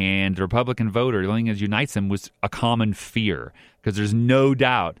and the Republican voter, the only thing that unites them was a common fear, because there's no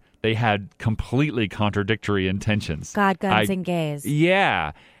doubt they had completely contradictory intentions. God, guns, and gays.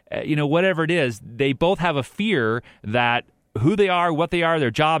 Yeah. Whatever it is, they both have a fear that who they are, what they are,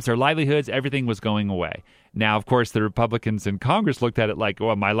 their jobs, their livelihoods, everything was going away. Now, of course, the Republicans in Congress looked at it like,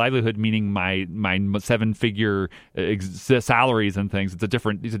 well, my livelihood, meaning my 7-figure salaries and things. It's a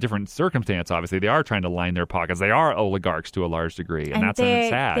different circumstance. Obviously, they are trying to line their pockets. They are oligarchs to a large degree, and that's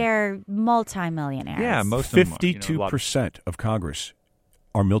sad. They're multimillionaires. Yeah, most of them. 52% of Congress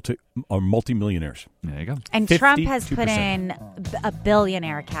are multimillionaires. There you go. And 52%. Trump has put in a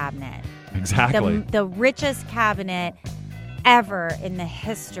billionaire cabinet. Exactly. The richest cabinet ever in the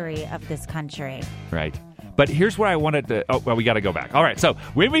history of this country. Right. But here's where I wanted to... Oh, well, we got to go back. All right, so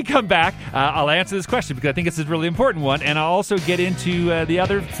when we come back, I'll answer this question because I think it's a really important one, and I'll also get into the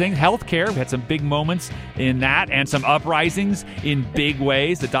other thing, healthcare. We had some big moments in that and some uprisings in big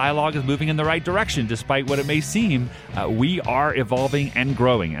ways. The dialogue is moving in the right direction, despite what it may seem. We are evolving and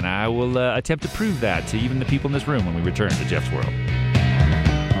growing, and I will attempt to prove that to even the people in this room when we return to Jeff's World.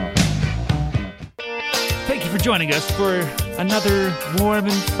 Thank you for joining us for another warm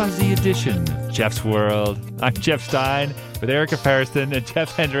and fuzzy edition of Jeff's World. I'm Jeff Stein with Erica Ferriston and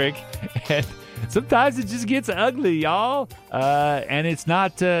Jeff Hendrick. And sometimes it just gets ugly, y'all. And it's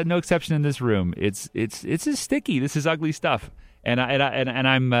not no exception in this room. It's just sticky. This is ugly stuff. And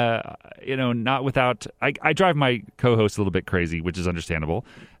I'm not without. I drive my co-host a little bit crazy, which is understandable,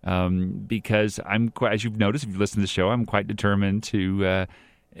 because I'm quite, as you've noticed if you've listened to the show, I'm quite determined to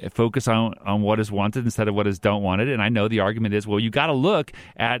focus on what is wanted instead of what is don't wanted. And I know the argument is, well, you got to look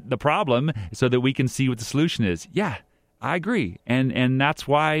at the problem so that we can see what the solution is. Yeah, I agree. And that's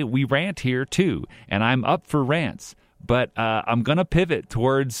why we rant here too. And I'm up for rants, but I'm going to pivot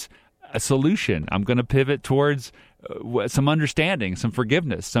towards a solution. I'm going to pivot towards some understanding, some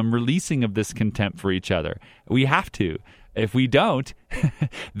forgiveness, some releasing of this contempt for each other. We have to. If we don't,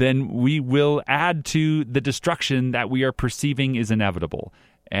 then we will add to the destruction that we are perceiving is inevitable.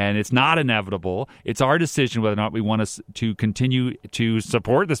 And it's not inevitable. It's our decision whether or not we want to continue to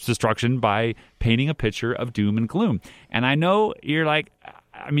support this destruction by painting a picture of doom and gloom. And I know you're like,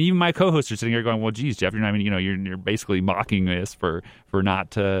 I mean, even my co-hosts are sitting here going, well, geez, Jeff, you're basically mocking us for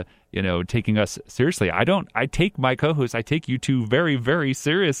not taking us seriously. I take my co-hosts, I take you two very, very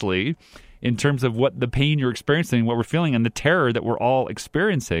seriously in terms of what the pain you're experiencing, what we're feeling, and the terror that we're all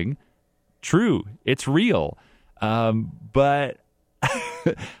experiencing. True, it's real. But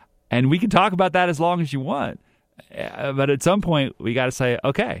and we can talk about that as long as you want. But at some point, we got to say,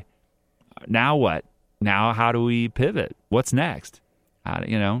 okay, now what? Now how do we pivot? What's next?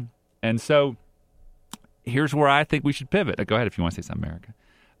 And so here's where I think we should pivot. Go ahead if you want to say something,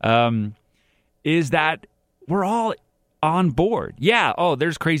 America. Is that we're all on board. Yeah,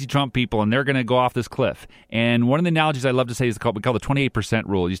 there's crazy Trump people, and they're going to go off this cliff. And one of the analogies I love to say is we call the 28%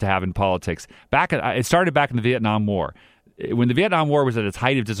 rule used to have in politics. It started back in the Vietnam War. When the Vietnam War was at its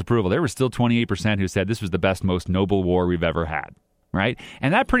height of disapproval, there were still 28% who said this was the best, most noble war we've ever had, right?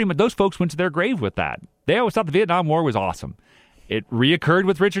 And that pretty much, those folks went to their grave with that. They always thought the Vietnam War was awesome. It reoccurred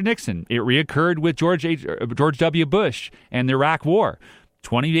with Richard Nixon. It reoccurred with George W. Bush and the Iraq War.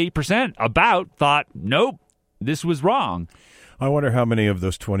 28% thought, nope, this was wrong. I wonder how many of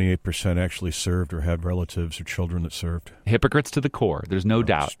those 28% actually served or had relatives or children that served. Hypocrites to the core. There's no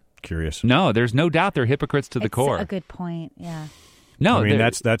doubt. Curious. No, there's no doubt they're hypocrites to the core. That's a good point, yeah. No, I mean,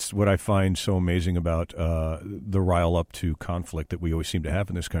 that's what I find so amazing about the rile up to conflict that we always seem to have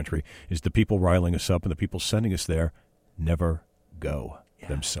in this country is the people riling us up and the people sending us there never go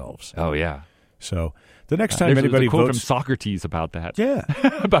themselves. Oh, yeah. So the next time anybody there's a quote votes... from Socrates about that. Yeah.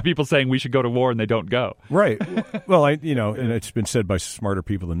 About people saying we should go to war and they don't go. Right. Well, and it's been said by smarter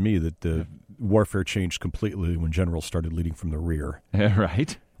people than me that the warfare changed completely when generals started leading from the rear.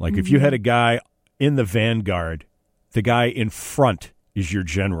 Right. Like if you had a guy in the vanguard, the guy in front is your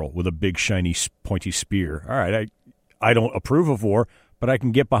general with a big, shiny, pointy spear. All right, I don't approve of war, but I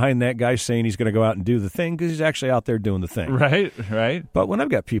can get behind that guy saying he's going to go out and do the thing because he's actually out there doing the thing. Right. But when I've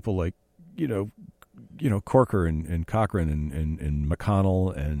got people like, Corker and Cochran and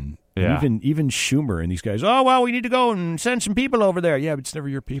McConnell and even Schumer and these guys, we need to go and send some people over there. Yeah, but it's never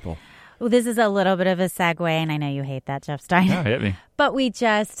your people. Well, this is a little bit of a segue, and I know you hate that, Jeff Stein. No, hit me. But we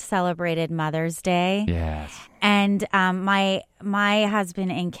just celebrated Mother's Day. Yes. And my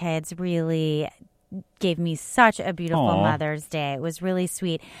husband and kids really gave me such a beautiful Mother's Day. It was really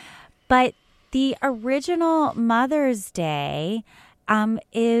sweet. But the original Mother's Day,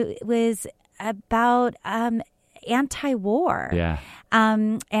 it was about anti-war. Yeah.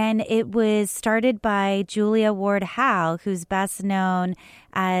 And it was started by Julia Ward Howe, who's best known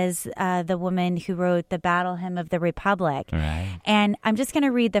as the woman who wrote the Battle Hymn of the Republic. Right. And I'm just going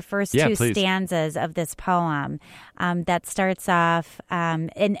to read the first two stanzas of this poem that starts off,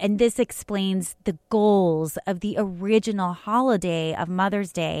 and this explains the goals of the original holiday of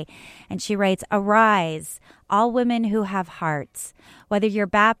Mother's Day. And she writes, "Arise, all women who have hearts, whether your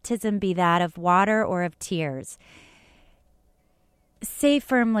baptism be that of water or of tears. Say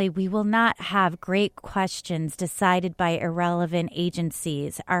firmly, we will not have great questions decided by irrelevant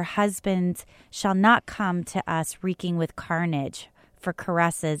agencies. Our husbands shall not come to us reeking with carnage for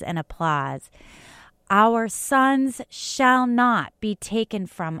caresses and applause. Our sons shall not be taken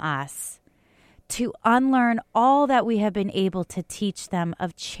from us to unlearn all that we have been able to teach them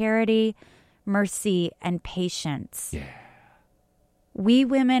of charity, mercy, and patience. Yeah. We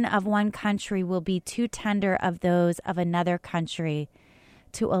women of one country will be too tender of those of another country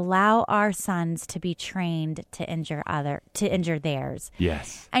to allow our sons to be trained to injure theirs."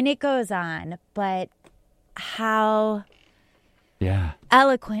 Yes. And it goes on, but how Yeah.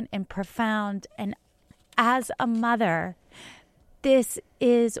 eloquent and profound. And as a mother, this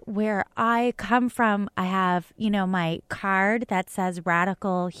is where I come from. I have, my card that says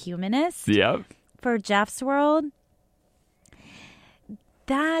Radical Humanist for Jeff's World.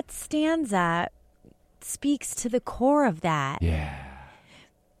 That stanza speaks to the core of that. Yeah.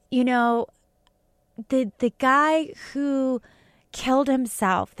 The guy who killed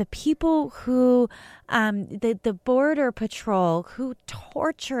himself, the people who, the Border Patrol who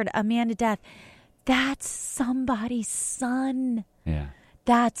tortured a man to death, that's somebody's son. Yeah.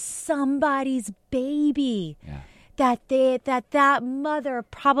 That's somebody's baby. Yeah. That mother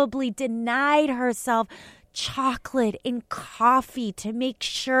probably denied herself chocolate and coffee to make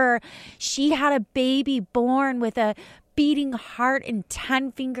sure she had a baby born with a beating heart and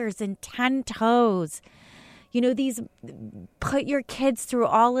 10 fingers and 10 toes. Put your kids through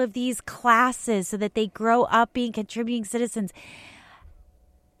all of these classes so that they grow up being contributing citizens.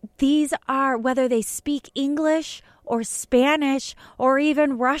 These are, whether they speak English or Spanish or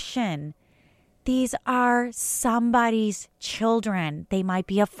even Russian, these are somebody's children. They might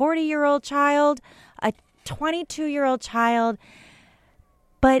be a 40-year-old child, a 22-year-old child,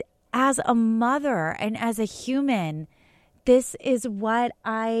 but as a mother and as a human, this is what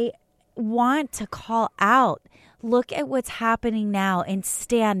I want to call out. Look at what's happening now and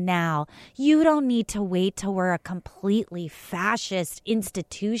stand now. You don't need to wait till we're a completely fascist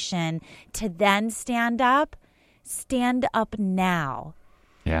institution to then stand up. Stand up now.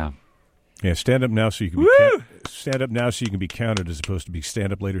 Yeah. Yeah, stand up now so you can stand up now so you can be counted, as opposed to be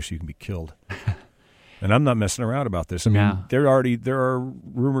stand up later so you can be killed. And I'm not messing around about this. I mean, there are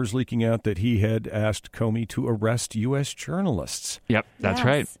rumors leaking out that he had asked Comey to arrest U.S. journalists. Yep, that's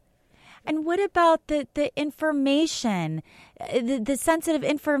right. And what about the information, the sensitive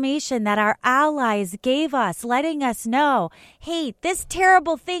information that our allies gave us, letting us know, hey, this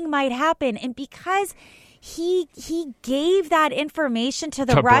terrible thing might happen. And because he gave that information to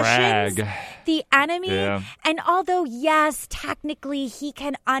the Russians, the enemy, and although, yes, technically he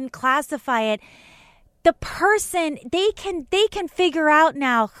can unclassify it, the person, they can figure out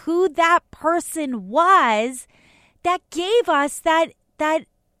now who that person was that gave us that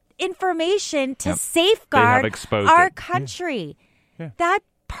information to safeguard our country. Yeah. That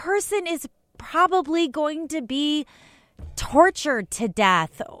person is probably going to be tortured to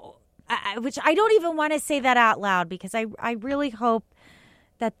death, which I don't even want to say that out loud because I really hope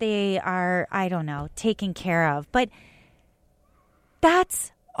that they are, I don't know, taken care of. But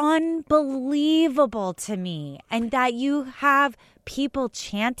that's unbelievable to me. And that you have people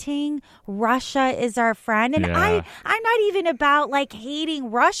chanting Russia is our friend, and I'm not even about like hating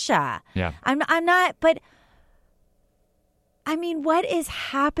Russia. I'm not, but I mean, what is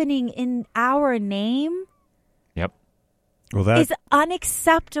happening in our name well, that is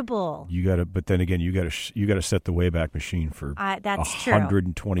unacceptable. But then again, you gotta set the Wayback Machine for that's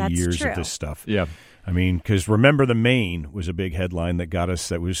 120 years true. of this stuff. Yeah, I mean, because remember, the Maine was a big headline that got us.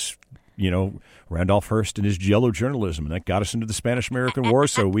 That was, Randolph Hearst and his Giallo journalism, and that got us into the Spanish-American War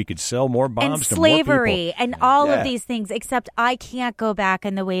so we could sell more bombs and to more people. Slavery and all of these things, except I can't go back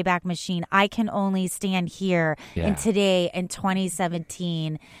in the Wayback Machine. I can only stand here in today in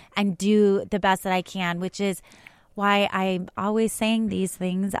 2017 and do the best that I can, which is why I'm always saying these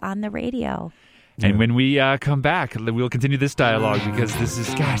things on the radio. And when we come back, we'll continue this dialogue because this is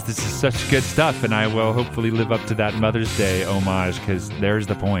such good stuff. And I will hopefully live up to that Mother's Day homage because there's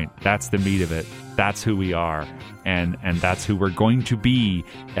the point. That's the meat of it. That's who we are. And that's who we're going to be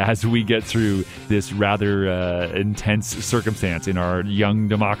as we get through this rather intense circumstance in our young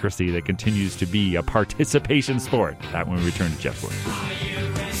democracy that continues to be a participation sport. That when we return to Jeff's World.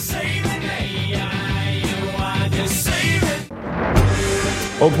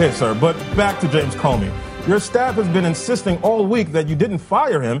 Okay, sir, but back to James Comey. Your staff has been insisting all week that you didn't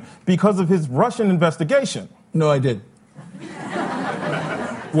fire him because of his Russian investigation. No, I did.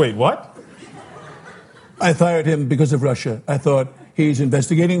 Wait, what? I fired him because of Russia. I thought, he's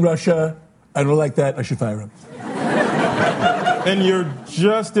investigating Russia. I don't like that. I should fire him. And you're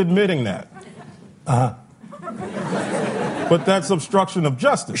just admitting that? Uh-huh. But that's obstruction of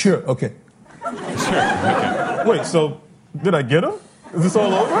justice. Sure, okay. Wait, so did I get him? Is this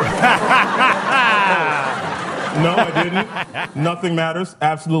all over? No, I didn't. Nothing matters.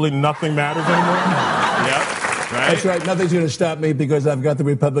 Absolutely nothing matters anymore. Yep. Right. That's right. Nothing's going to stop me because I've got the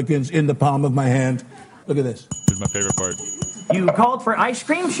Republicans in the palm of my hand. Look at this. This is my favorite part. You called for ice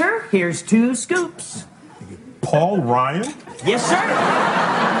cream, sure? Here's 2 scoops. Paul Ryan? Yes, sir.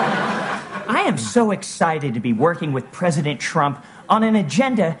 I am so excited to be working with President Trump on an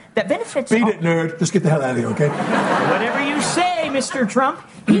agenda that benefits... Beat it, nerd. Let's get the hell out of here, okay? Whatever you say, Mr. Trump.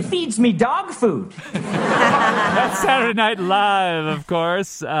 He feeds me dog food. That's Saturday Night Live, of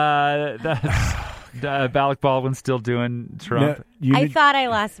course. That's Alec Baldwin still doing Trump. No, I thought I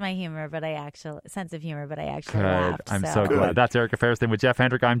lost my humor, but I actually laughed. I'm so glad. That's Erica Ferriston with Jeff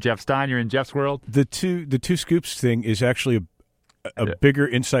Hendrick. I'm Jeff Stein. You're in Jeff's World. The two scoops thing is actually a bigger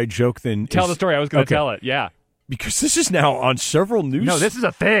inside joke than... Tell the story. I was going to tell it. Yeah. Because this is now on several news... No, this is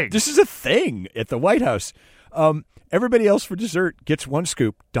a thing. This is a thing at the White House. Everybody else for dessert gets 1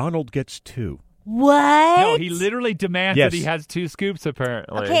 scoop. Donald gets 2. What? No, he literally demands that he has 2 scoops,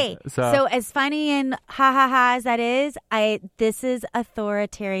 apparently. Okay, so as funny and ha-ha-ha as that is, this is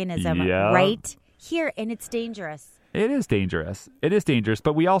authoritarianism right here, and it's dangerous. It is dangerous.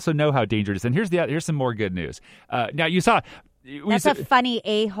 But we also know how dangerous it is. And here's some more good news. Now, you saw... That's a funny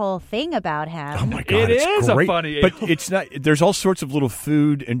a-hole thing about him. Oh my God, it is great. A funny but it's not. There's all sorts of little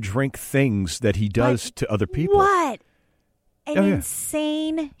food and drink things that he does to other people. What? An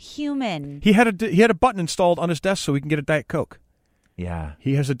insane human. He had a button installed on his desk so he can get a Diet Coke. Yeah,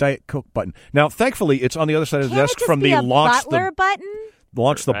 he has a Diet Coke button. Now, thankfully, it's on the other side of the desk from the launch the button.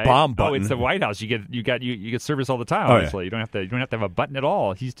 Launch the bomb button. Oh, it's the White House. You get service all the time. Honestly, you don't have to have a button at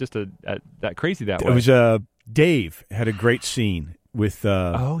all. He's just that crazy that way. It was Dave had a great scene with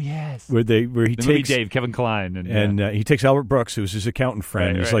where he takes Dave, Kevin Kline, and he takes Albert Brooks, who's his accountant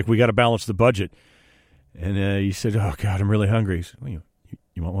friend. He's like, we got to balance the budget, and he said, "Oh God, I'm really hungry." He said, well,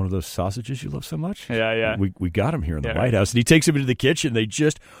 you want one of those sausages you love so much? Yeah. We got him here in the White House, and he takes him into the kitchen. They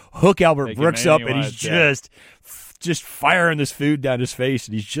just hook Albert Brooks up, and he's just firing this food down his face,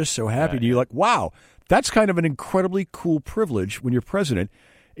 and he's just so happy. And you're like, wow, that's kind of an incredibly cool privilege when you're president.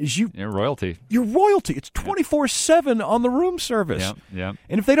 is you're royalty. You're royalty. It's 24/7 on the room service. Yeah.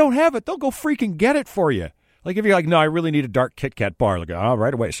 And if they don't have it, they'll go freaking get it for you. Like if you're like, no, I really need a dark Kit Kat bar. Like,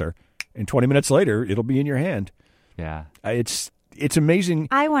 right away, sir. And 20 minutes later, it'll be in your hand. Yeah. It's amazing.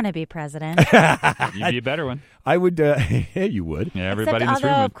 I want to be president. You'd be a better one. I would. Yeah, you would. Yeah, everybody in this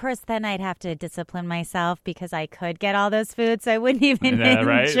although, room. of course, then I'd have to discipline myself because I could get all those foods, so I wouldn't even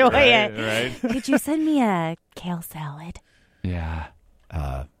right, enjoy it. Right. Could you send me a kale salad? Yeah.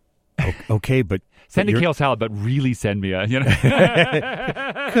 Okay, but send a kale salad, but really send me a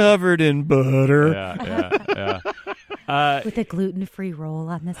covered in butter. Yeah. With a gluten-free roll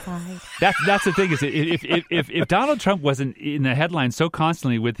on the side. That's the thing is if Donald Trump wasn't in the headlines so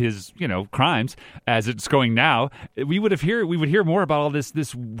constantly with his crimes as it's going now, we would hear more about all this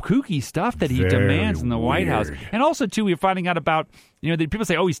kooky stuff that he demands in the White House. And also too, we're finding out about that people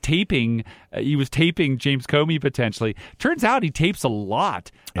say, he's taping. He was taping James Comey potentially. Turns out he tapes a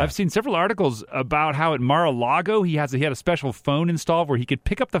lot. Yeah. I've seen several articles about how at Mar-a-Lago he had a special phone installed where he could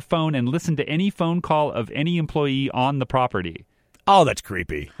pick up the phone and listen to any phone call of any employee on the property. Oh, that's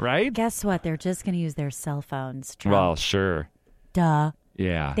creepy. Right? Guess what? They're just going to use their cell phones, Trump. Well, sure. Duh.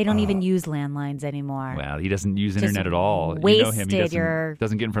 Yeah. They don't even use landlines anymore. Well, he doesn't use internet at all. You know him. He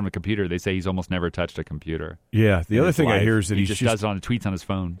doesn't get in front of a computer. They say he's almost never touched a computer. Yeah. The other thing I hear is that he just does it on tweets on his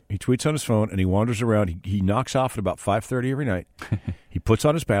phone. He tweets on his phone and he wanders around. He knocks off at about 5:30 every night. He puts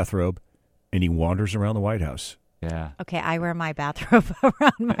on his bathrobe and he wanders around the White House. Yeah. Okay, I wear my bathrobe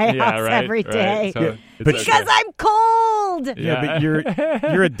around my house every day. So because I'm cold. Yeah, but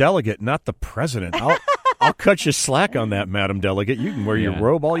you're a delegate, not the president. I'll cut you slack on that, Madam Delegate. You can wear your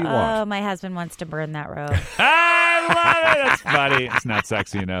robe all you want. Oh, my husband wants to burn that robe. I love it. That's funny. It's not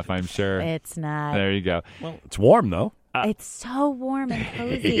sexy enough, I'm sure. It's not. There you go. Well, it's warm, though. It's so warm and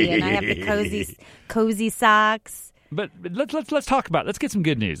cozy, and I have the cozy socks. But let's talk about. Let's get some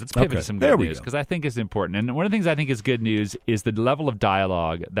good news. Let's pivot to some good news because I think it's important. And one of the things I think is good news is the level of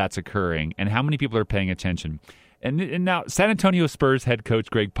dialogue that's occurring and how many people are paying attention. And now, San Antonio Spurs head coach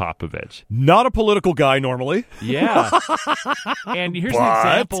Greg Popovich. Not a political guy normally. Yeah. And here's an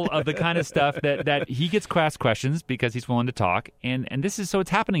example of the kind of stuff that he gets asked questions because he's willing to talk. And this is, so it's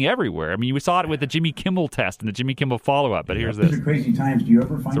happening everywhere. I mean, we saw it with the Jimmy Kimmel test and the Jimmy Kimmel follow-up, but here's this. These are crazy times. Do you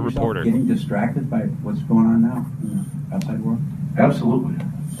ever find yourself getting distracted by what's going on now in the outside world? Absolutely.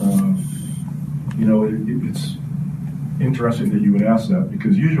 It's interesting that you would ask that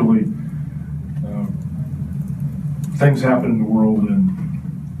because usually things happen in the world and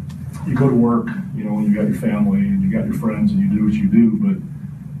you go to work, and you got your family and you got your friends and you do what you do.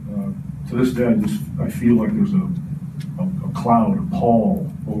 But to this day, I feel like there's a cloud, a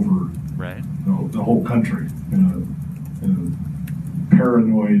pall over the whole country in a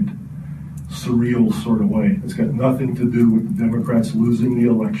paranoid, surreal sort of way. It's got nothing to do with the Democrats losing the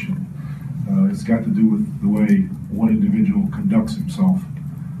election. It's got to do with the way one individual conducts himself.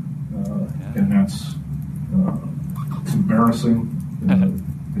 And that's it's embarrassing.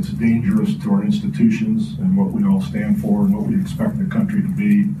 It's dangerous to our institutions and what we all stand for and what we expect the country to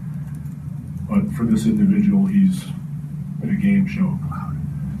be. But for this individual, he's in a game show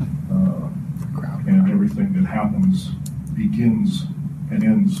crowd. And everything that happens begins and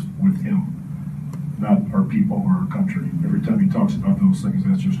ends with him, not our people or our country. Every time he talks about those things,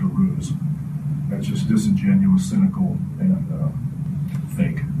 that's just a ruse. That's just disingenuous, cynical, and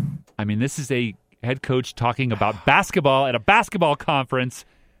fake. I mean, this is a head coach talking about basketball at a basketball conference,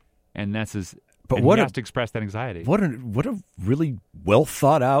 and that's his. But he has to express that anxiety. What a really well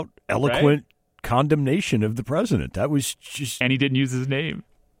thought out, eloquent condemnation of the president. That was just, and he didn't use his name.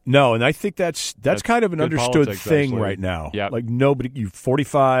 No, and I think that's kind of an understood thing right now. Yep. Like nobody, you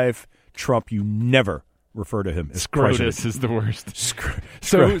 45 Trump, you never refer to him as Scrotus president. Is the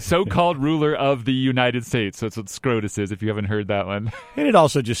worst. So-called ruler of the United States. So that's what Scrotus is, if you haven't heard that one. And it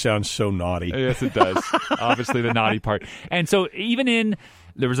also just sounds so naughty. Yes, it does. Obviously, the naughty part. And so even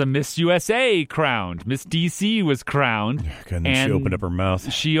there was a Miss USA crowned. Miss D.C. was crowned. And then she opened up her mouth.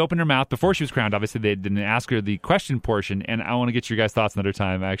 She opened her mouth before she was crowned. Obviously, they didn't ask her the question portion. And I want to get your guys' thoughts another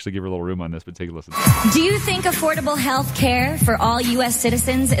time. I actually give her a little room on this, but take a listen. Do you think affordable health care for all U.S.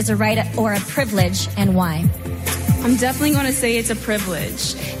 citizens is a right or a privilege, and why? I'm definitely going to say it's a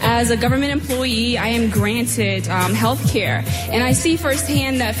privilege. As a government employee, I am granted health care. And I see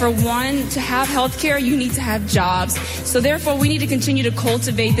firsthand that for one, to have health care, you need to have jobs. So therefore, we need to continue to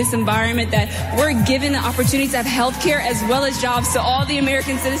cultivate this environment that we're given the opportunity to have health care as well as jobs to all the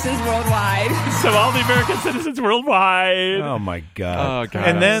American citizens worldwide. So all the American citizens worldwide. Oh, my God. Oh, God.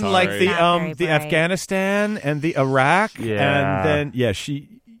 And then, I'm like, sorry. the Afghanistan and the Iraq. Yeah. And then,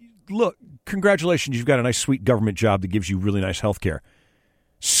 look, congratulations, you've got a nice, sweet government job that gives you really nice health care.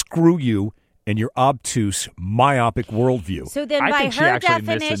 Screw you and your obtuse, myopic worldview. So then by her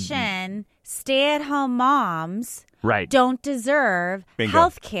definition, stay-at-home moms don't deserve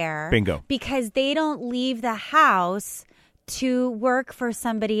health care. Bingo. Because they don't leave the house to work for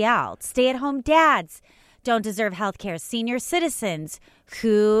somebody else. Stay-at-home dads don't deserve health care. Senior citizens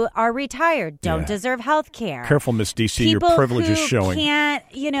who are retired don't deserve health care. Careful, Miss DC, your privilege is showing. People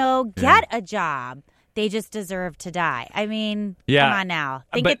who can't, get a job. They just deserve to die. I mean, come on now.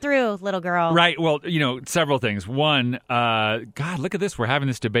 Think it through, little girl. Right. Well, several things. One, God, look at this. We're having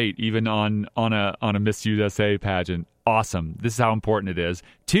this debate even on a Miss USA pageant. Awesome. This is how important it is.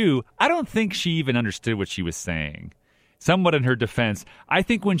 Two, I don't think she even understood what she was saying. Somewhat in her defense, I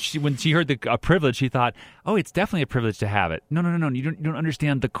think when she heard a privilege, she thought, "Oh, it's definitely a privilege to have it." No. You don't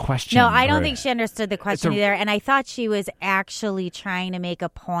understand the question. No, I don't think she understood the question either. And I thought she was actually trying to make a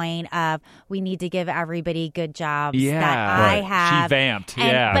point of we need to give everybody good jobs that I have. She vamped.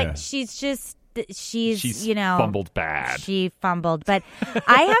 But she's fumbled bad. She fumbled, but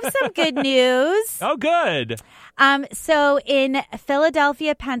I have some good news. Oh, good. So in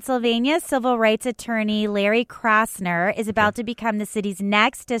Philadelphia, Pennsylvania, civil rights attorney Larry Krasner is about to become the city's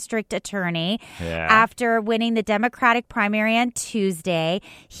next district attorney after winning the Democratic primary on Tuesday.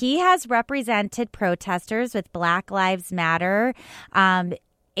 He has represented protesters with Black Lives Matter,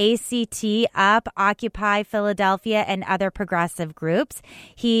 ACT UP, Occupy Philadelphia, and other progressive groups.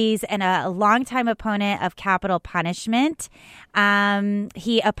 He's a longtime opponent of capital punishment.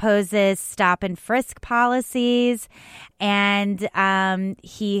 He opposes stop and frisk policies, and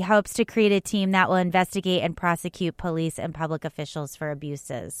he hopes to create a team that will investigate and prosecute police and public officials for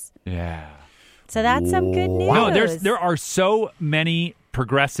abuses. Yeah. So that's some good news. No, there are so many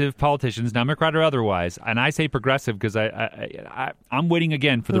progressive politicians, Democrat or otherwise, and I say progressive because I'm waiting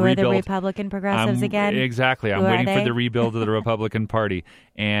again for the rebuild. Who are the Republican progressives again? Exactly. I'm waiting for the rebuild of the Republican Party,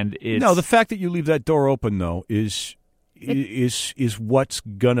 and the fact that you leave that door open though is what's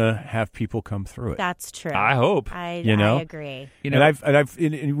gonna have people come through it. That's true. I hope. I agree.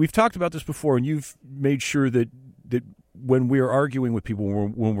 And we've talked about this before, and you've made sure that when we are arguing with people,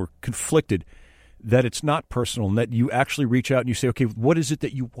 when we're conflicted, that it's not personal, and that you actually reach out and you say, okay, what is it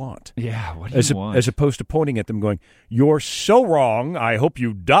that you want? Yeah, what do you want? As opposed to pointing at them going, you're so wrong, I hope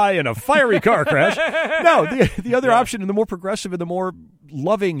you die in a fiery car crash. No, the other option, and the more progressive and the more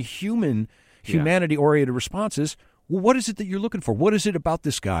loving humanity-oriented response is, well, what is it that you're looking for? What is it about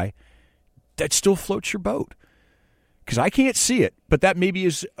this guy that still floats your boat? Because I can't see it, but that maybe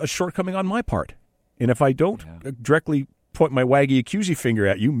is a shortcoming on my part. And if I don't directly point my waggy accusey finger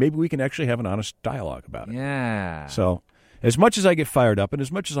at you, maybe we can actually have an honest dialogue about it. Yeah. So as much as I get fired up and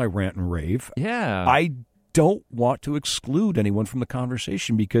as much as I rant and rave, I don't want to exclude anyone from the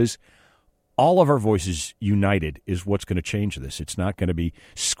conversation, because all of our voices united is what's going to change this. It's not going to be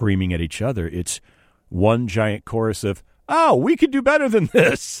screaming at each other. It's one giant chorus of, oh, we could do better than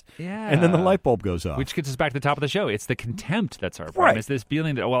this. Yeah. And then the light bulb goes off. Which gets us back to the top of the show. It's the contempt that's our problem. Right. It's this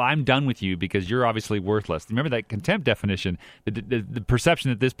feeling that, well, I'm done with you because you're obviously worthless. Remember that contempt definition, the perception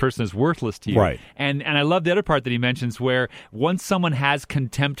that this person is worthless to you. Right. And I love the other part that he mentions where once someone has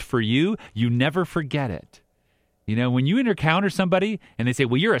contempt for you, you never forget it. When you encounter somebody and they say,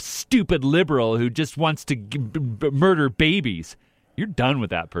 well, you're a stupid liberal who just wants to murder babies, you're done with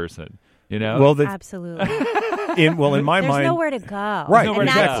that person. Well, absolutely. In my mind, there's nowhere to go. Right, and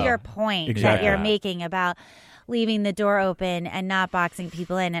that's your point that you're making about leaving the door open and not boxing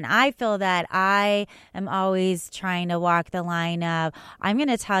people in. And I feel that I am always trying to walk the line of, I'm going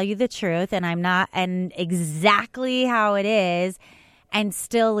to tell you the truth, and exactly how it is, and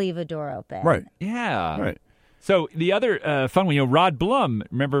still leave a door open. Right. Yeah. Right. So the other fun one, Rod Blum,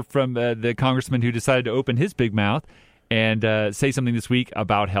 remember from the congressman who decided to open his big mouth and say something this week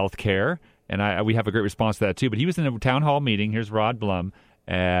about health care. And we have a great response to that, too. But he was in a town hall meeting. Here's Rod Blum,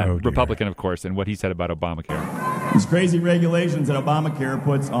 Republican, of course, and what he said about Obamacare. These crazy regulations that Obamacare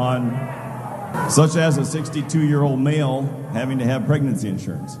puts on, such as a 62-year-old male having to have pregnancy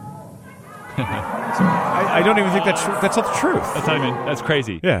insurance. I don't even think that's not the truth. That's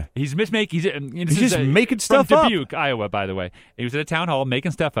crazy. Yeah. He's making stuff from up. Dubuque, Iowa, by the way. He was at a town hall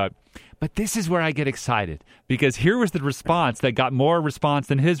making stuff up. But this is where I get excited, because here was the response that got more response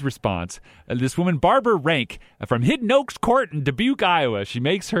than his response. This woman, Barbara Rank, from Hidden Oaks Court in Dubuque, Iowa, she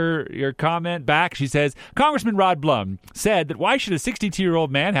makes her comment back. She says, Congressman Rod Blum said that why should a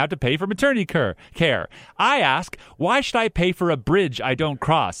 62-year-old man have to pay for maternity care? I ask, why should I pay for a bridge I don't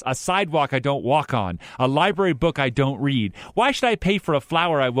cross, a sidewalk I don't walk on, a library book I don't read? Why should I pay for a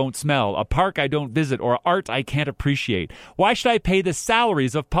flower I won't smell, a park I don't visit, or art I can't appreciate? Why should I pay the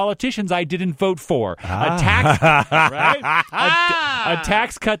salaries of politicians politicians I didn't vote for. A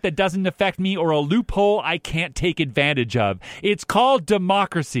tax cut that doesn't affect me, or a loophole I can't take advantage of. It's called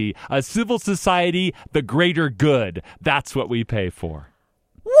democracy, a civil society, the greater good. That's what we pay for.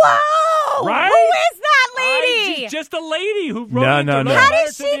 Whoa! Right? Who is that lady? She's just a lady who wrote No. How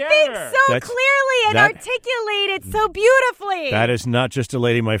does she think so clearly and articulate it so beautifully? That is not just a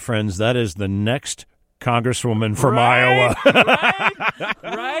lady, my friends. That is the next Congresswoman from Iowa.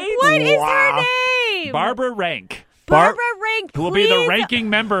 Right? What is her name? Barbara Rank. Barbara Rank, who will be the ranking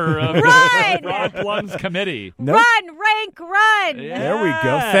member of Rod Blum's committee. Nope. Run, Rank, run. Yes. There we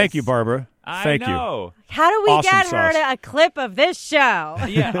go. Thank you, Barbara. Thank you. How do we Awesome get her sauce. to a clip of this show?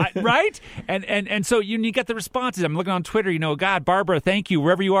 Yeah, right? And so you get the responses. I'm looking on Twitter, God, Barbara, thank you.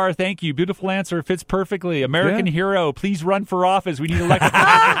 Wherever you are, thank you. Beautiful answer. Fits perfectly. American hero. Please run for office. We need elected.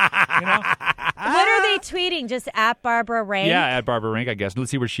 What are they tweeting? Just at Barbara Rank? Yeah, at Barbara Rank, I guess.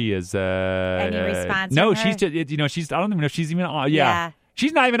 Let's see where she is. Any response No, from her? she's just, she's, I don't even know if she's even on. Yeah.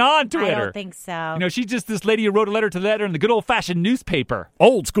 She's not even on Twitter. I don't think so. She's just this lady who wrote a letter to the editor in the good old-fashioned newspaper.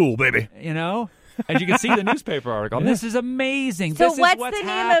 Old school, baby. As you can see the newspaper article. This is amazing. So This what's is what's the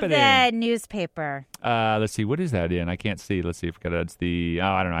name happening. of the newspaper? Let's see. What is that in? I can't see. Let's see if it's the... Oh,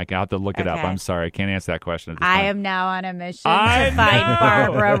 I don't know. I have to look it up. Okay. I'm sorry. I can't answer that question at this I point. am now on a mission I to find know.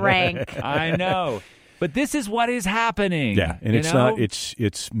 Barbara Rank. I know. But this is what is happening. Yeah, and it's not.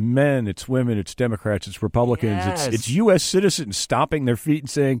 It's men, it's women, it's Democrats, it's Republicans, Yes. it's U.S. citizens stomping their feet and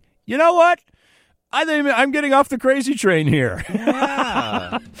saying, "You know what? I think I'm getting off the crazy train here."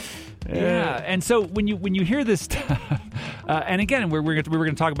 Yeah. Yeah, and so when you hear this stuff, and again, we're going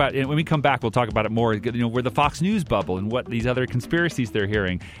to talk about it when we come back. We'll talk about it more. We're the Fox News bubble and what these other conspiracies they're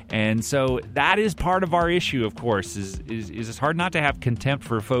hearing, and so that is part of our issue. Of course, is it's hard not to have contempt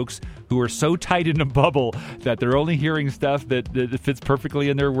for folks who are so tight in a bubble that they're only hearing stuff that fits perfectly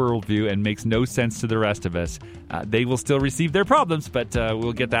in their worldview and makes no sense to the rest of us. They will still receive their problems, but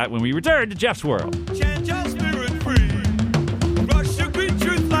we'll get that when we return to Jeff's World. Change your spirit free. Brush your green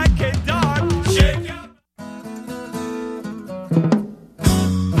truth like a dog. Shake your...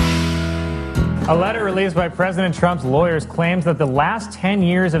 A letter released by President Trump's lawyers claims that the last 10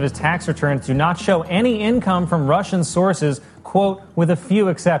 years of his tax returns do not show any income from Russian sources, quote, with a few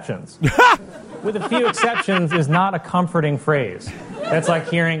exceptions. With a few exceptions is not a comforting phrase. That's like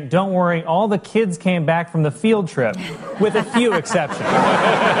hearing, don't worry, all the kids came back from the field trip, with a few exceptions.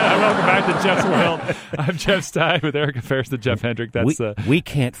 Welcome back to Jeff's World. I'm Jeff Stein with Erica Ferris and Jeff Hendrick. We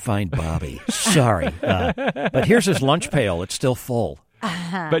can't find Bobby. Sorry. But here's his lunch pail. It's still full.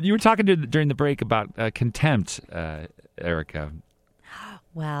 But you were talking during the break about contempt, Erica.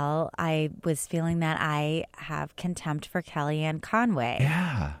 Well, I was feeling that I have contempt for Kellyanne Conway.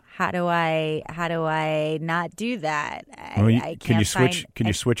 Yeah. How do I not do that? Can you switch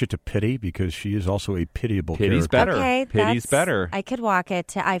it to pity, because she is also a pitiable Pity's character. better. Okay, Pity's better. I could walk it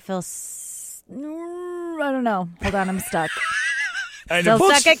to. I feel. I don't know. Hold on, I'm stuck. Still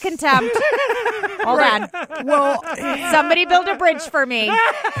stuck at contempt. Hold on. Well, somebody build a bridge for me.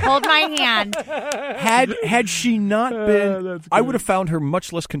 Hold my hand. Had she not been, I would have found her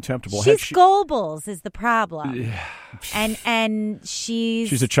much less contemptible. She's Goebbels is the problem. Yeah. And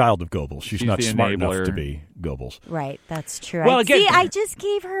she's a child of Goebbels. She's not smart enabler. enough to be Goebbels. Right, that's true. Well, again, I just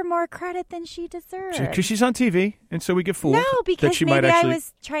gave her more credit than she deserved. Because she's on TV, and so we get fooled. No, because that she maybe might actually... I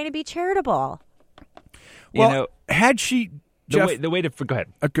was trying to be charitable. Well, had she... Jeff, the way to... Go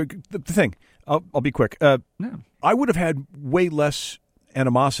ahead. The thing, I'll be quick. No. I would have had way less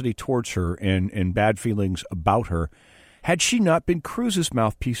animosity towards her and bad feelings about her had she not been Cruz's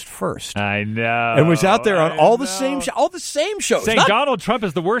mouthpiece first. I know. And was out there on all the same shows. Saying Donald Trump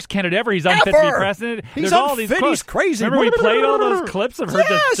is the worst candidate ever. He's unfit to be president. He's all these unfit. He's crazy. Remember we played all those clips of her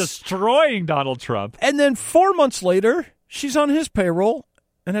just destroying Donald Trump. And then 4 months later, she's on his payroll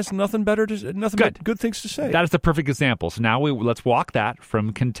and has nothing but good things to say. That is the perfect example. So now let's walk that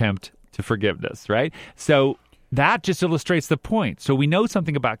from contempt to forgiveness, right? So that just illustrates the point. So we know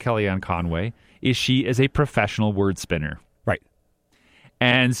something about Kellyanne Conway. She is a professional word spinner. Right.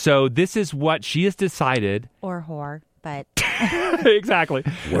 And so this is what she has decided. Or whore, but... Exactly.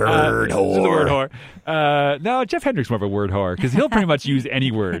 Word whore. The word whore. No, Jeff Hendrick's more of a word whore because he'll pretty much use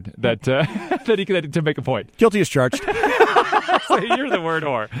any word that he can to make a point. Guilty as charged. So you're the word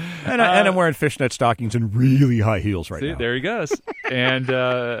whore. And I'm wearing fishnet stockings and really high heels right now. There he goes. And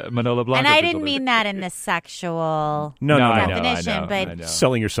Manolo Blanco. And I didn't mean that in the sexual definition, but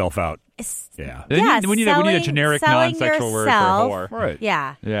selling yourself out. Yeah. We need a generic non-sexual word for whore. Right.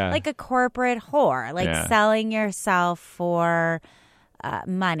 Yeah. Like a corporate whore. Like selling yourself for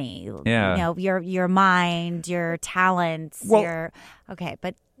money. Yeah. Your mind, your talents, okay,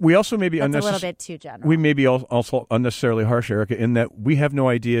 but We also may be a little bit too general. We may be also unnecessarily harsh, Erica, in that we have no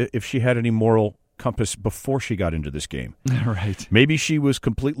idea if she had any moral compass before she got into this game. Right. Maybe she was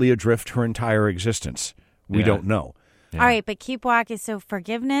completely adrift her entire existence. We don't know. Yeah. All right, but keep walking. So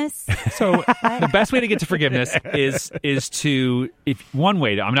forgiveness. So the best way to get to forgiveness is to, if one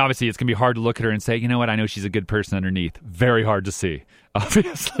way to, I mean, obviously it's going to be hard to look at her and say, you know what, I know she's a good person underneath. Very hard to see,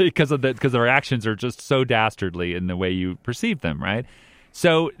 obviously, because her actions are just so dastardly in the way you perceive them, right?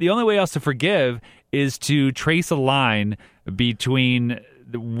 So the only way else to forgive is to trace a line between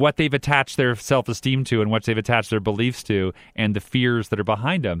what they've attached their self-esteem to and what they've attached their beliefs to and the fears that are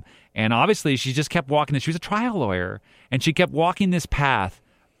behind them. And obviously, she just kept walking this. She was a trial lawyer, and she kept walking this path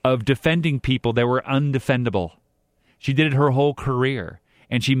of defending people that were undefendable. She did it her whole career,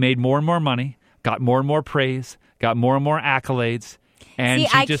 and she made more and more money, got more and more praise, got more and more accolades, and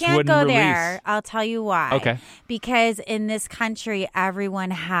she just wouldn't go release. there. I'll tell you why. Okay. Because in this country,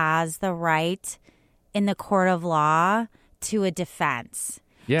 everyone has the right in the court of law to a defense.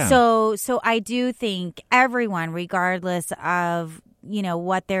 Yeah. So I do think everyone, regardless of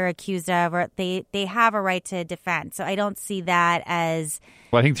what they're accused of, or they have a right to defense. So I don't see that as.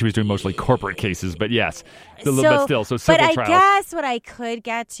 Well, I think she was doing mostly corporate cases, but yes, but still, so civil trials. But I guess what I could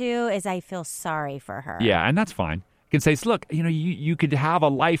get to is I feel sorry for her. Yeah, and that's fine. You can say, look, you could have a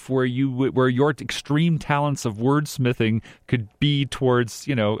life where your extreme talents of wordsmithing could be towards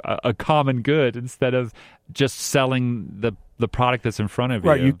a common good instead of just selling the product that's in front of you.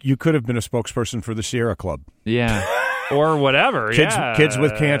 Right, you could have been a spokesperson for the Sierra Club. Yeah. Or whatever, kids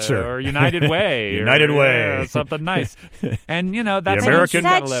with cancer, or United Way, Way, something nice, and that's American.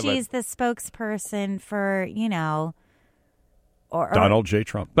 She's the spokesperson for or Donald J.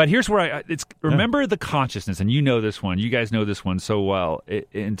 Trump. But here's where remember the consciousness, and you know this one. You guys know this one so well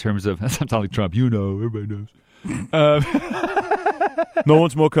in terms of that's not like Trump. Everybody knows. No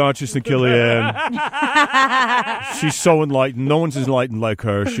one's more conscious than Kellyanne. She's so enlightened. No one's enlightened like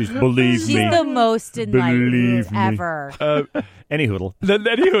her. She's me. She's the most enlightened ever. Any hoodle.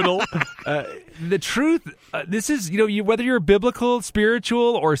 The truth, this is, whether you're biblical,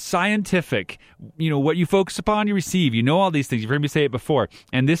 spiritual, or scientific, what you focus upon, you receive. You know all these things. You've heard me say it before.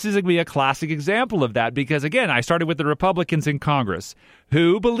 And this is going to be a classic example of that because, again, I started with the Republicans in Congress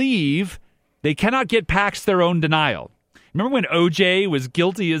who believe they cannot get past their own denial. Remember when O.J. was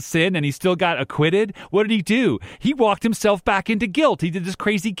guilty as sin and he still got acquitted? What did he do? He walked himself back into guilt. He did this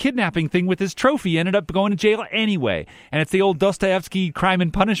crazy kidnapping thing with his trophy, ended up going to jail anyway. And it's the old Dostoevsky crime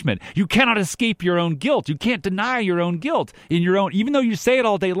and punishment. You cannot escape your own guilt. You can't deny your own guilt. Even though you say it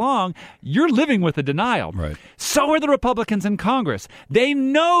all day long, you're living with a denial. Right. So are the Republicans in Congress. They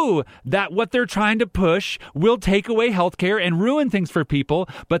know that what they're trying to push will take away health care and ruin things for people,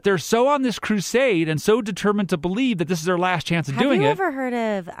 but they're so on this crusade and so determined to believe that this is their last chance of doing it. Have you ever heard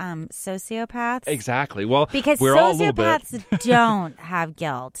of sociopaths? Exactly. Well, because we're all a little bit. Sociopaths don't have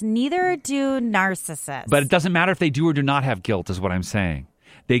guilt. Neither do narcissists. But it doesn't matter if they do or do not have guilt, is what I'm saying.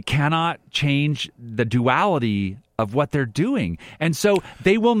 They cannot change the duality of what they're doing. And so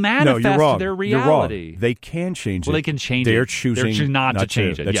they will manifest their reality. You're wrong. They can change it. Well, they can change They're it. choosing not to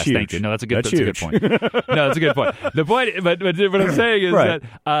change it. That's yes, huge. thank you. No, that's a good point. No, that's a good point. The point, but what I'm saying is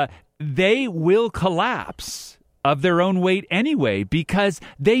that they will collapse of their own weight anyway because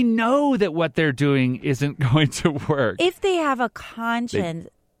they know that what they're doing isn't going to work. If they have a conscience...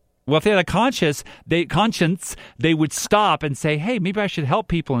 If they had a conscience, they would stop and say, hey, maybe I should help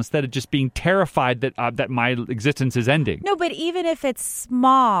people instead of just being terrified that my existence is ending. No, but even if it's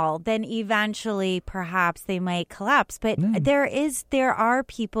small, then eventually perhaps they might collapse. But there are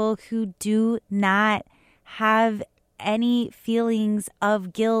people who do not have any feelings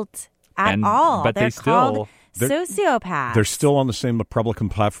of guilt at all. But they're called sociopaths. They're still on the same Republican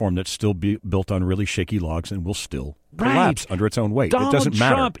platform that's still built on really shaky logs and will still collapse under its own weight. Donald it doesn't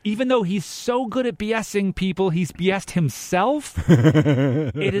matter. Trump, even though he's so good at BSing people, he's BS'd himself.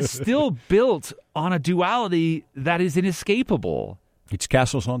 It is still built on a duality that is inescapable. It's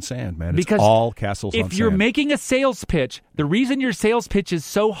castles on sand, man. Because it's all castles on sand. If you're making a sales pitch, the reason your sales pitch is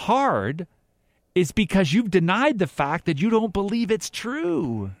so hard is because you've denied the fact that you don't believe it's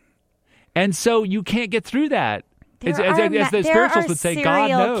true. And so you can't get through that. As the spirituals would say, God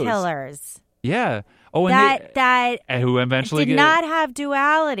knows. Serial killers. Yeah. Oh, and who eventually did not have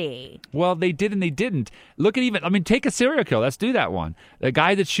duality. Well, they did and they didn't. Look at take a serial killer. Let's do that one. The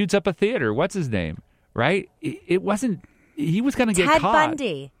guy that shoots up a theater. What's his name? Right? It wasn't. He was going to get caught. Ted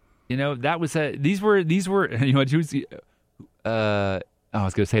Bundy. That was these were. I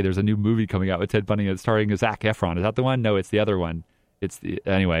was going to say there's a new movie coming out with Ted Bundy starring Zac Efron. Is that the one? No, it's the other one.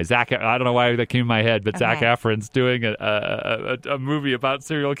 Anyway, Zac. I don't know why that came in my head, but Zac Efron's doing a movie about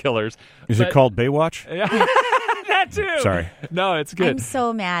serial killers. Is it called Baywatch? Yeah, that too. Sorry. No, it's good. I'm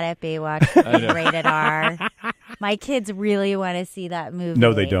so mad at Baywatch. Rated R. My kids really want to see that movie.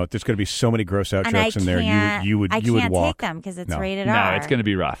 No, they don't. There's going to be so many gross out jokes in there. You would I walk. can't take them because it's rated R. No, it's going to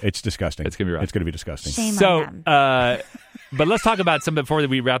be rough. It's disgusting. It's going to be rough. It's going to be disgusting. Shame on them. But let's talk about some before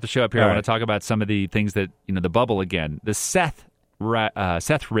we wrap the show up here. I want to talk about some of the things that the bubble again. The Seth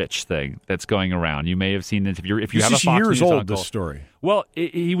Rich thing that's going around. You may have seen this if you have a Fox years News old. uncle. This story. Well,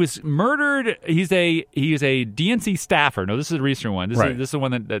 he was murdered. He's a DNC staffer. No, this is a recent one. This is the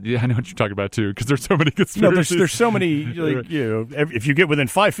one that I know what you're talking about too, because there's so many conspiracies. No, there's so many. If you get within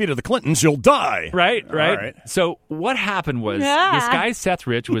 5 feet of the Clintons, you'll die. Right. So what happened was this guy Seth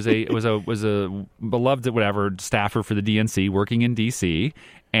Rich was a beloved whatever staffer for the DNC working in D.C.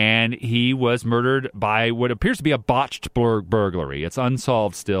 And he was murdered by what appears to be a botched burglary. It's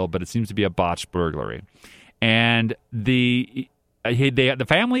unsolved still, but it seems to be a botched burglary. And the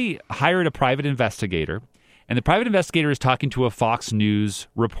family hired a private investigator, and the private investigator is talking to a Fox News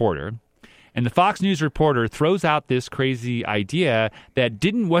reporter. And the Fox News reporter throws out this crazy idea that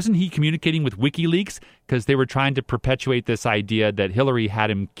wasn't he communicating with WikiLeaks because they were trying to perpetuate this idea that Hillary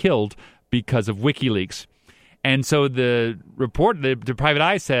had him killed because of WikiLeaks. And so the private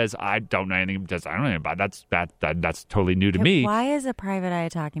eye says, I don't know anything about that's totally new to me. Why is a private eye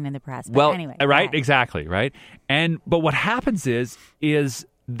talking to the press? But well, anyway, right, exactly, right. But what happens is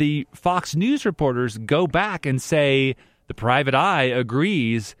the Fox News reporters go back and say the private eye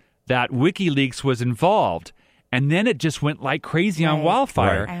agrees that WikiLeaks was involved, and then it just went like crazy on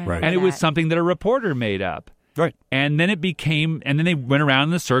wildfire, and it was something that a reporter made up. Right. And then then they went around in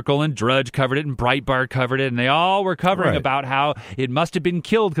the circle, and Drudge covered it, and Breitbart covered it, and they all were covering about how it must have been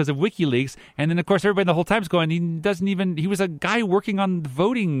killed because of WikiLeaks. And then, of course, everybody the whole time is going, he was a guy working on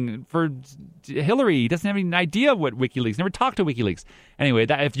voting for Hillary. He doesn't have any idea what WikiLeaks, never talked to WikiLeaks. Anyway,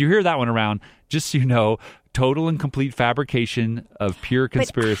 if you hear that one around, just so you know, total and complete fabrication of pure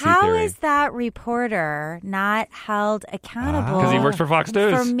conspiracy theory. How is that reporter not held accountable? Because he works for Fox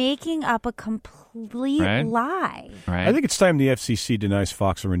News. For making up a complete lie. Right. I think it's time the FCC denies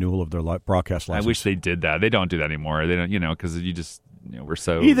Fox a renewal of their broadcast license. I wish they did that. They don't do that anymore. They don't, because you just, we're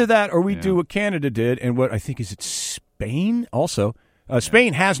so... Either that or we do what Canada did, and what I think is it Spain also...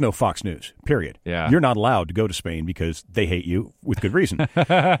 Spain has no Fox News, period. Yeah. You're not allowed to go to Spain because they hate you with good reason.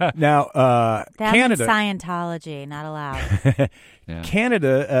 Now, Canada... Scientology, not allowed.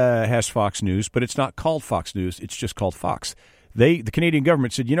 Canada has Fox News, but it's not called Fox News. It's just called Fox. The Canadian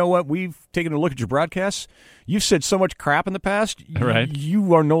government said, you know what? We've taken a look at your broadcasts. You've said so much crap in the past. Right.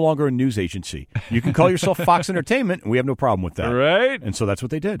 You are no longer a news agency. You can call yourself Fox Entertainment, and we have no problem with that. Right. And so that's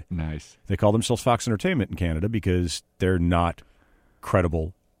what they did. Nice. They call themselves Fox Entertainment in Canada because they're not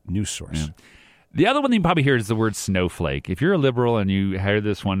credible news source. Yeah. The other one you probably hear is the word snowflake. If you're a liberal and you hear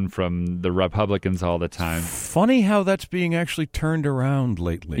this one from the Republicans all the time. Funny how that's being actually turned around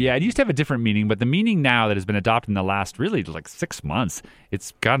lately. Yeah, it used to have a different meaning, but the meaning now that has been adopted in the last really like 6 months,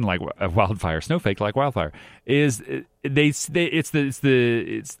 it's gotten like a wildfire, snowflake like wildfire, is it's the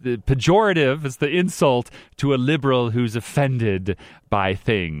pejorative, it's the insult to a liberal who's offended by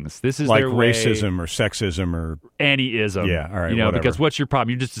things. This is like their way, racism or sexism or any-ism. Yeah, all right, whatever. Because what's your problem?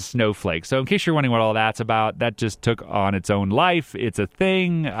 You're just a snowflake. So in case you're wondering what all that's about, that just took on its own life. It's a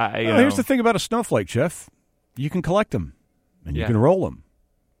thing. Here's the thing about a snowflake, Jeff. You can collect them and you can roll them.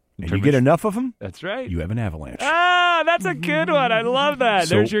 And you get enough of them, that's right. You have an avalanche. Ah, that's a good one. I love that.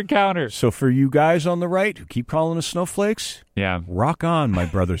 There's your counter. So for you guys on the right who keep calling us snowflakes, rock on, my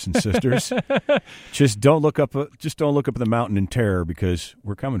brothers and sisters. Just don't look up at the mountain in terror because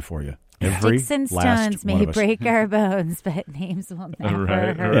we're coming for you. Sticks and stones may break our bones, but names will never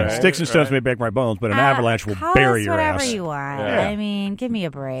hurt. Yeah, sticks and stones may break my bones, but an avalanche will bury your ass. Whatever you want. Yeah. I mean, give me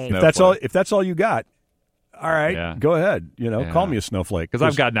a break. If that's all you got, all right, go ahead. Call me a snowflake. Because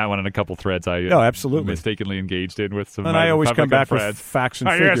I've gotten that one in a couple threads I absolutely mistakenly engaged in with some. And I always come back friends. with facts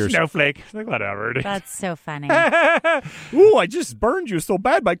and figures. You're a snowflake. Like, whatever. That's so funny. Ooh, I just burned you so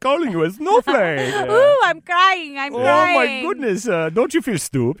bad by calling you a snowflake. Ooh, I'm crying. I'm crying. Oh my goodness! Don't you feel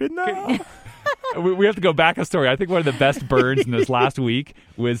stupid now? We have to go back a story. I think one of the best burns in this last week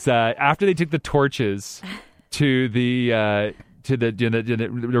was after they took the torches to the.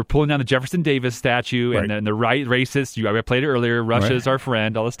 They're pulling down the Jefferson Davis statue and the racist. I played it earlier. Russia's our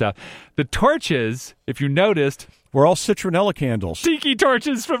friend. All this stuff. The torches, if you noticed, We're all citronella candles. Tiki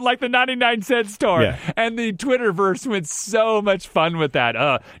torches from like the 99-cent store. Yeah. And the Twitterverse went so much fun with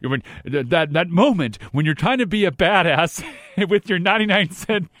that. That moment when you're trying to be a badass with your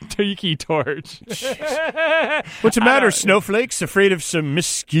 99-cent tiki torch. What's the matter, snowflakes? Afraid of some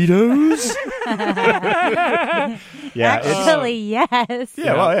mosquitoes? Actually, yes.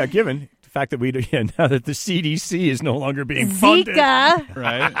 Yeah, well, yeah, given the fact that now that the CDC is no longer being funded. Zika.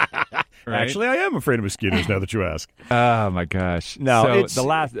 Right. Actually, I am afraid of mosquitoes now that you ask. Oh, my gosh. No, so it's the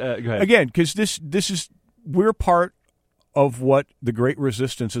last... go ahead. Again, because we're part of what the Great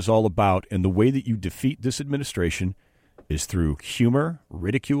Resistance is all about, and the way that you defeat this administration is through humor,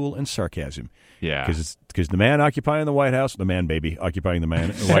 ridicule, and sarcasm. Yeah. Because the man occupying the White House, the man baby occupying the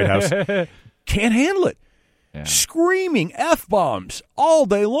White House, can't handle it. Yeah. Screaming F-bombs all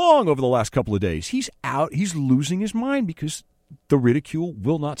day long over the last couple of days. He's out. He's losing his mind because the ridicule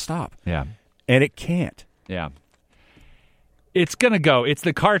will not stop. Yeah. And it can't. Yeah. It's going to go. It's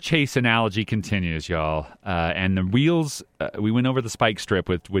the car chase analogy continues, y'all. And the wheels, we went over the spike strip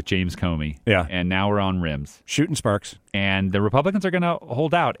with James Comey. Yeah. And now we're on rims. Shooting sparks. And the Republicans are going to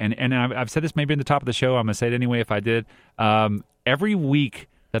hold out. And I've said this maybe in the top of the show. I'm going to say it anyway if I did. Every week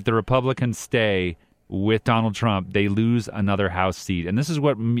that the Republicans stay with Donald Trump, they lose another House seat. And this is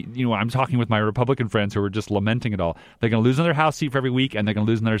what, I'm talking with my Republican friends who are just lamenting it all. They're going to lose another House seat for every week, and they're going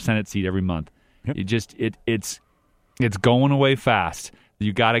to lose another Senate seat every month. Yep. It's going away fast.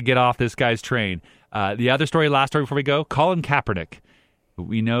 You got to get off this guy's train. The other story, last story before we go, Colin Kaepernick.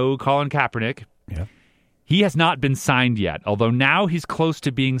 We know Colin Kaepernick. Yeah. He has not been signed yet, although now he's close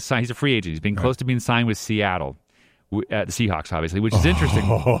to being signed. He's a free agent. He's been close to being signed with Seattle. At the Seahawks, obviously, which is interesting.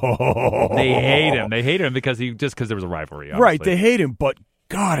 They hate him. They hate him because there was a rivalry. Obviously. Right, they hate him, but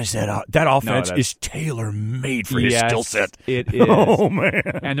God, is that offense is tailor-made for his skill set. It is. Oh,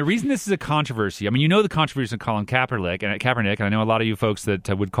 man. And the reason this is a controversy, the controversy of Colin Kaepernick, and I know a lot of you folks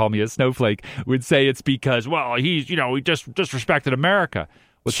that would call me a snowflake would say it's because, he just disrespected America.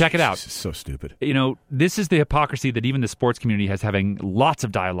 Well, check it out. This is so stupid. This is the hypocrisy that even the sports community has having lots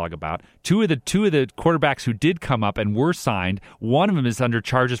of dialogue about. Two of the quarterbacks who did come up and were signed, one of them is under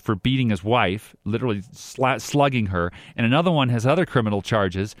charges for beating his wife, literally slugging her, and another one has other criminal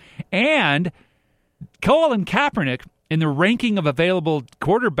charges. And Colin Kaepernick, in the ranking of available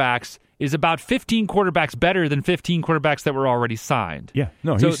quarterbacks, is about 15 quarterbacks better than 15 quarterbacks that were already signed. Yeah,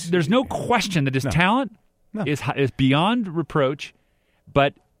 no. So there's no question that his talent is beyond reproach.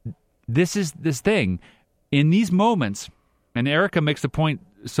 But this is this thing. In these moments, and Erica makes the point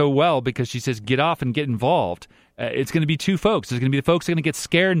so well because she says, get off and get involved. It's going to be two folks. There's going to be the folks that are going to get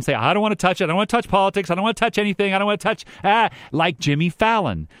scared and say, I don't want to touch it. I don't want to touch politics. I don't want to touch anything. I don't want to touch, like Jimmy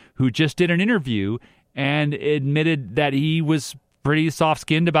Fallon, who just did an interview and admitted that he was pretty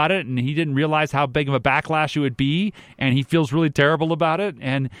soft-skinned about it, and he didn't realize how big of a backlash it would be, and he feels really terrible about it.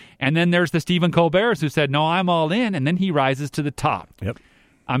 And then there's the Stephen Colbert who said, no, I'm all in, and then he rises to the top. Yep.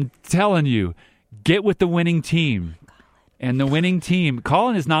 I'm telling you, get with the winning team. And the winning team,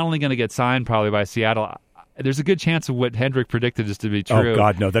 Colin is not only going to get signed probably by Seattle, there's a good chance of what Hendrick predicted is to be true. Oh,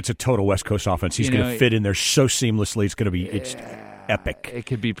 God, no. That's a total West Coast offense. He's going to fit in there so seamlessly. It's going to be epic. It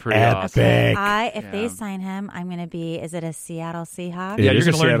could be pretty awesome. If they sign him, I'm going to be, is it a Seattle Seahawk? Yeah, you're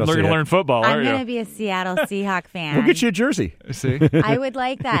going to learn football, aren't I'm you? going to be a Seattle Seahawk fan. We'll get you a jersey. See? I would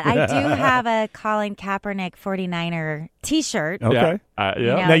like that. I do have a Colin Kaepernick 49er T-shirt. Okay. Now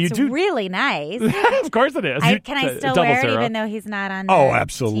it's really nice. Of course it is. Can I still wear it even though he's not on the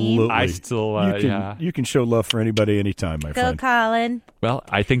absolutely. team? I still, you can show love for anybody anytime, my friend. Go, Colin. Well,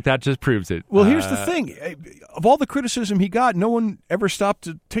 I think that just proves it. Well, here's the thing. Of all the criticism he got, no one ever stopped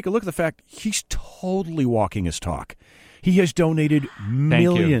to take a look at the fact he's totally walking his talk. He has donated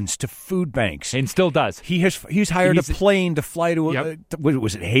millions to food banks. And still does. He's hired a plane to fly to,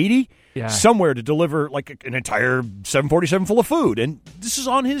 was it Haiti? Yeah. Somewhere to deliver like an entire 747 full of food. And this is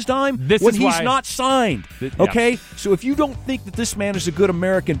on his dime when he's not signed. Okay? So if you don't think that this man is a good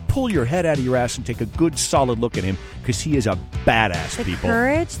American, pull your head out of your ass and take a good solid look at him because he is a badass, people. The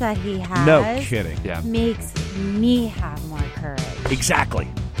courage that he has no kidding. Makes me have more courage. Exactly.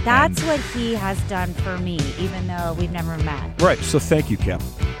 That's what he has done for me, even though we've never met. Right. So thank you, Cap.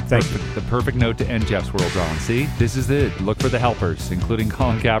 Thank you. The perfect note to end Jeff's World on. See, this is it. Look for the helpers, including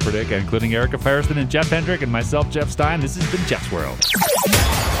Colin Kaepernick, including Erica Ferriston and Jeff Hendrick, and myself, Jeff Stein. This has been Jeff's World.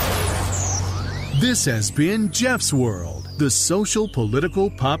 This has been Jeff's World, the social, political,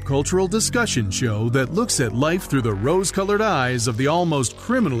 pop cultural discussion show that looks at life through the rose-colored eyes of the almost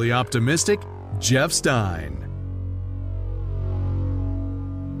criminally optimistic Jeff Stein.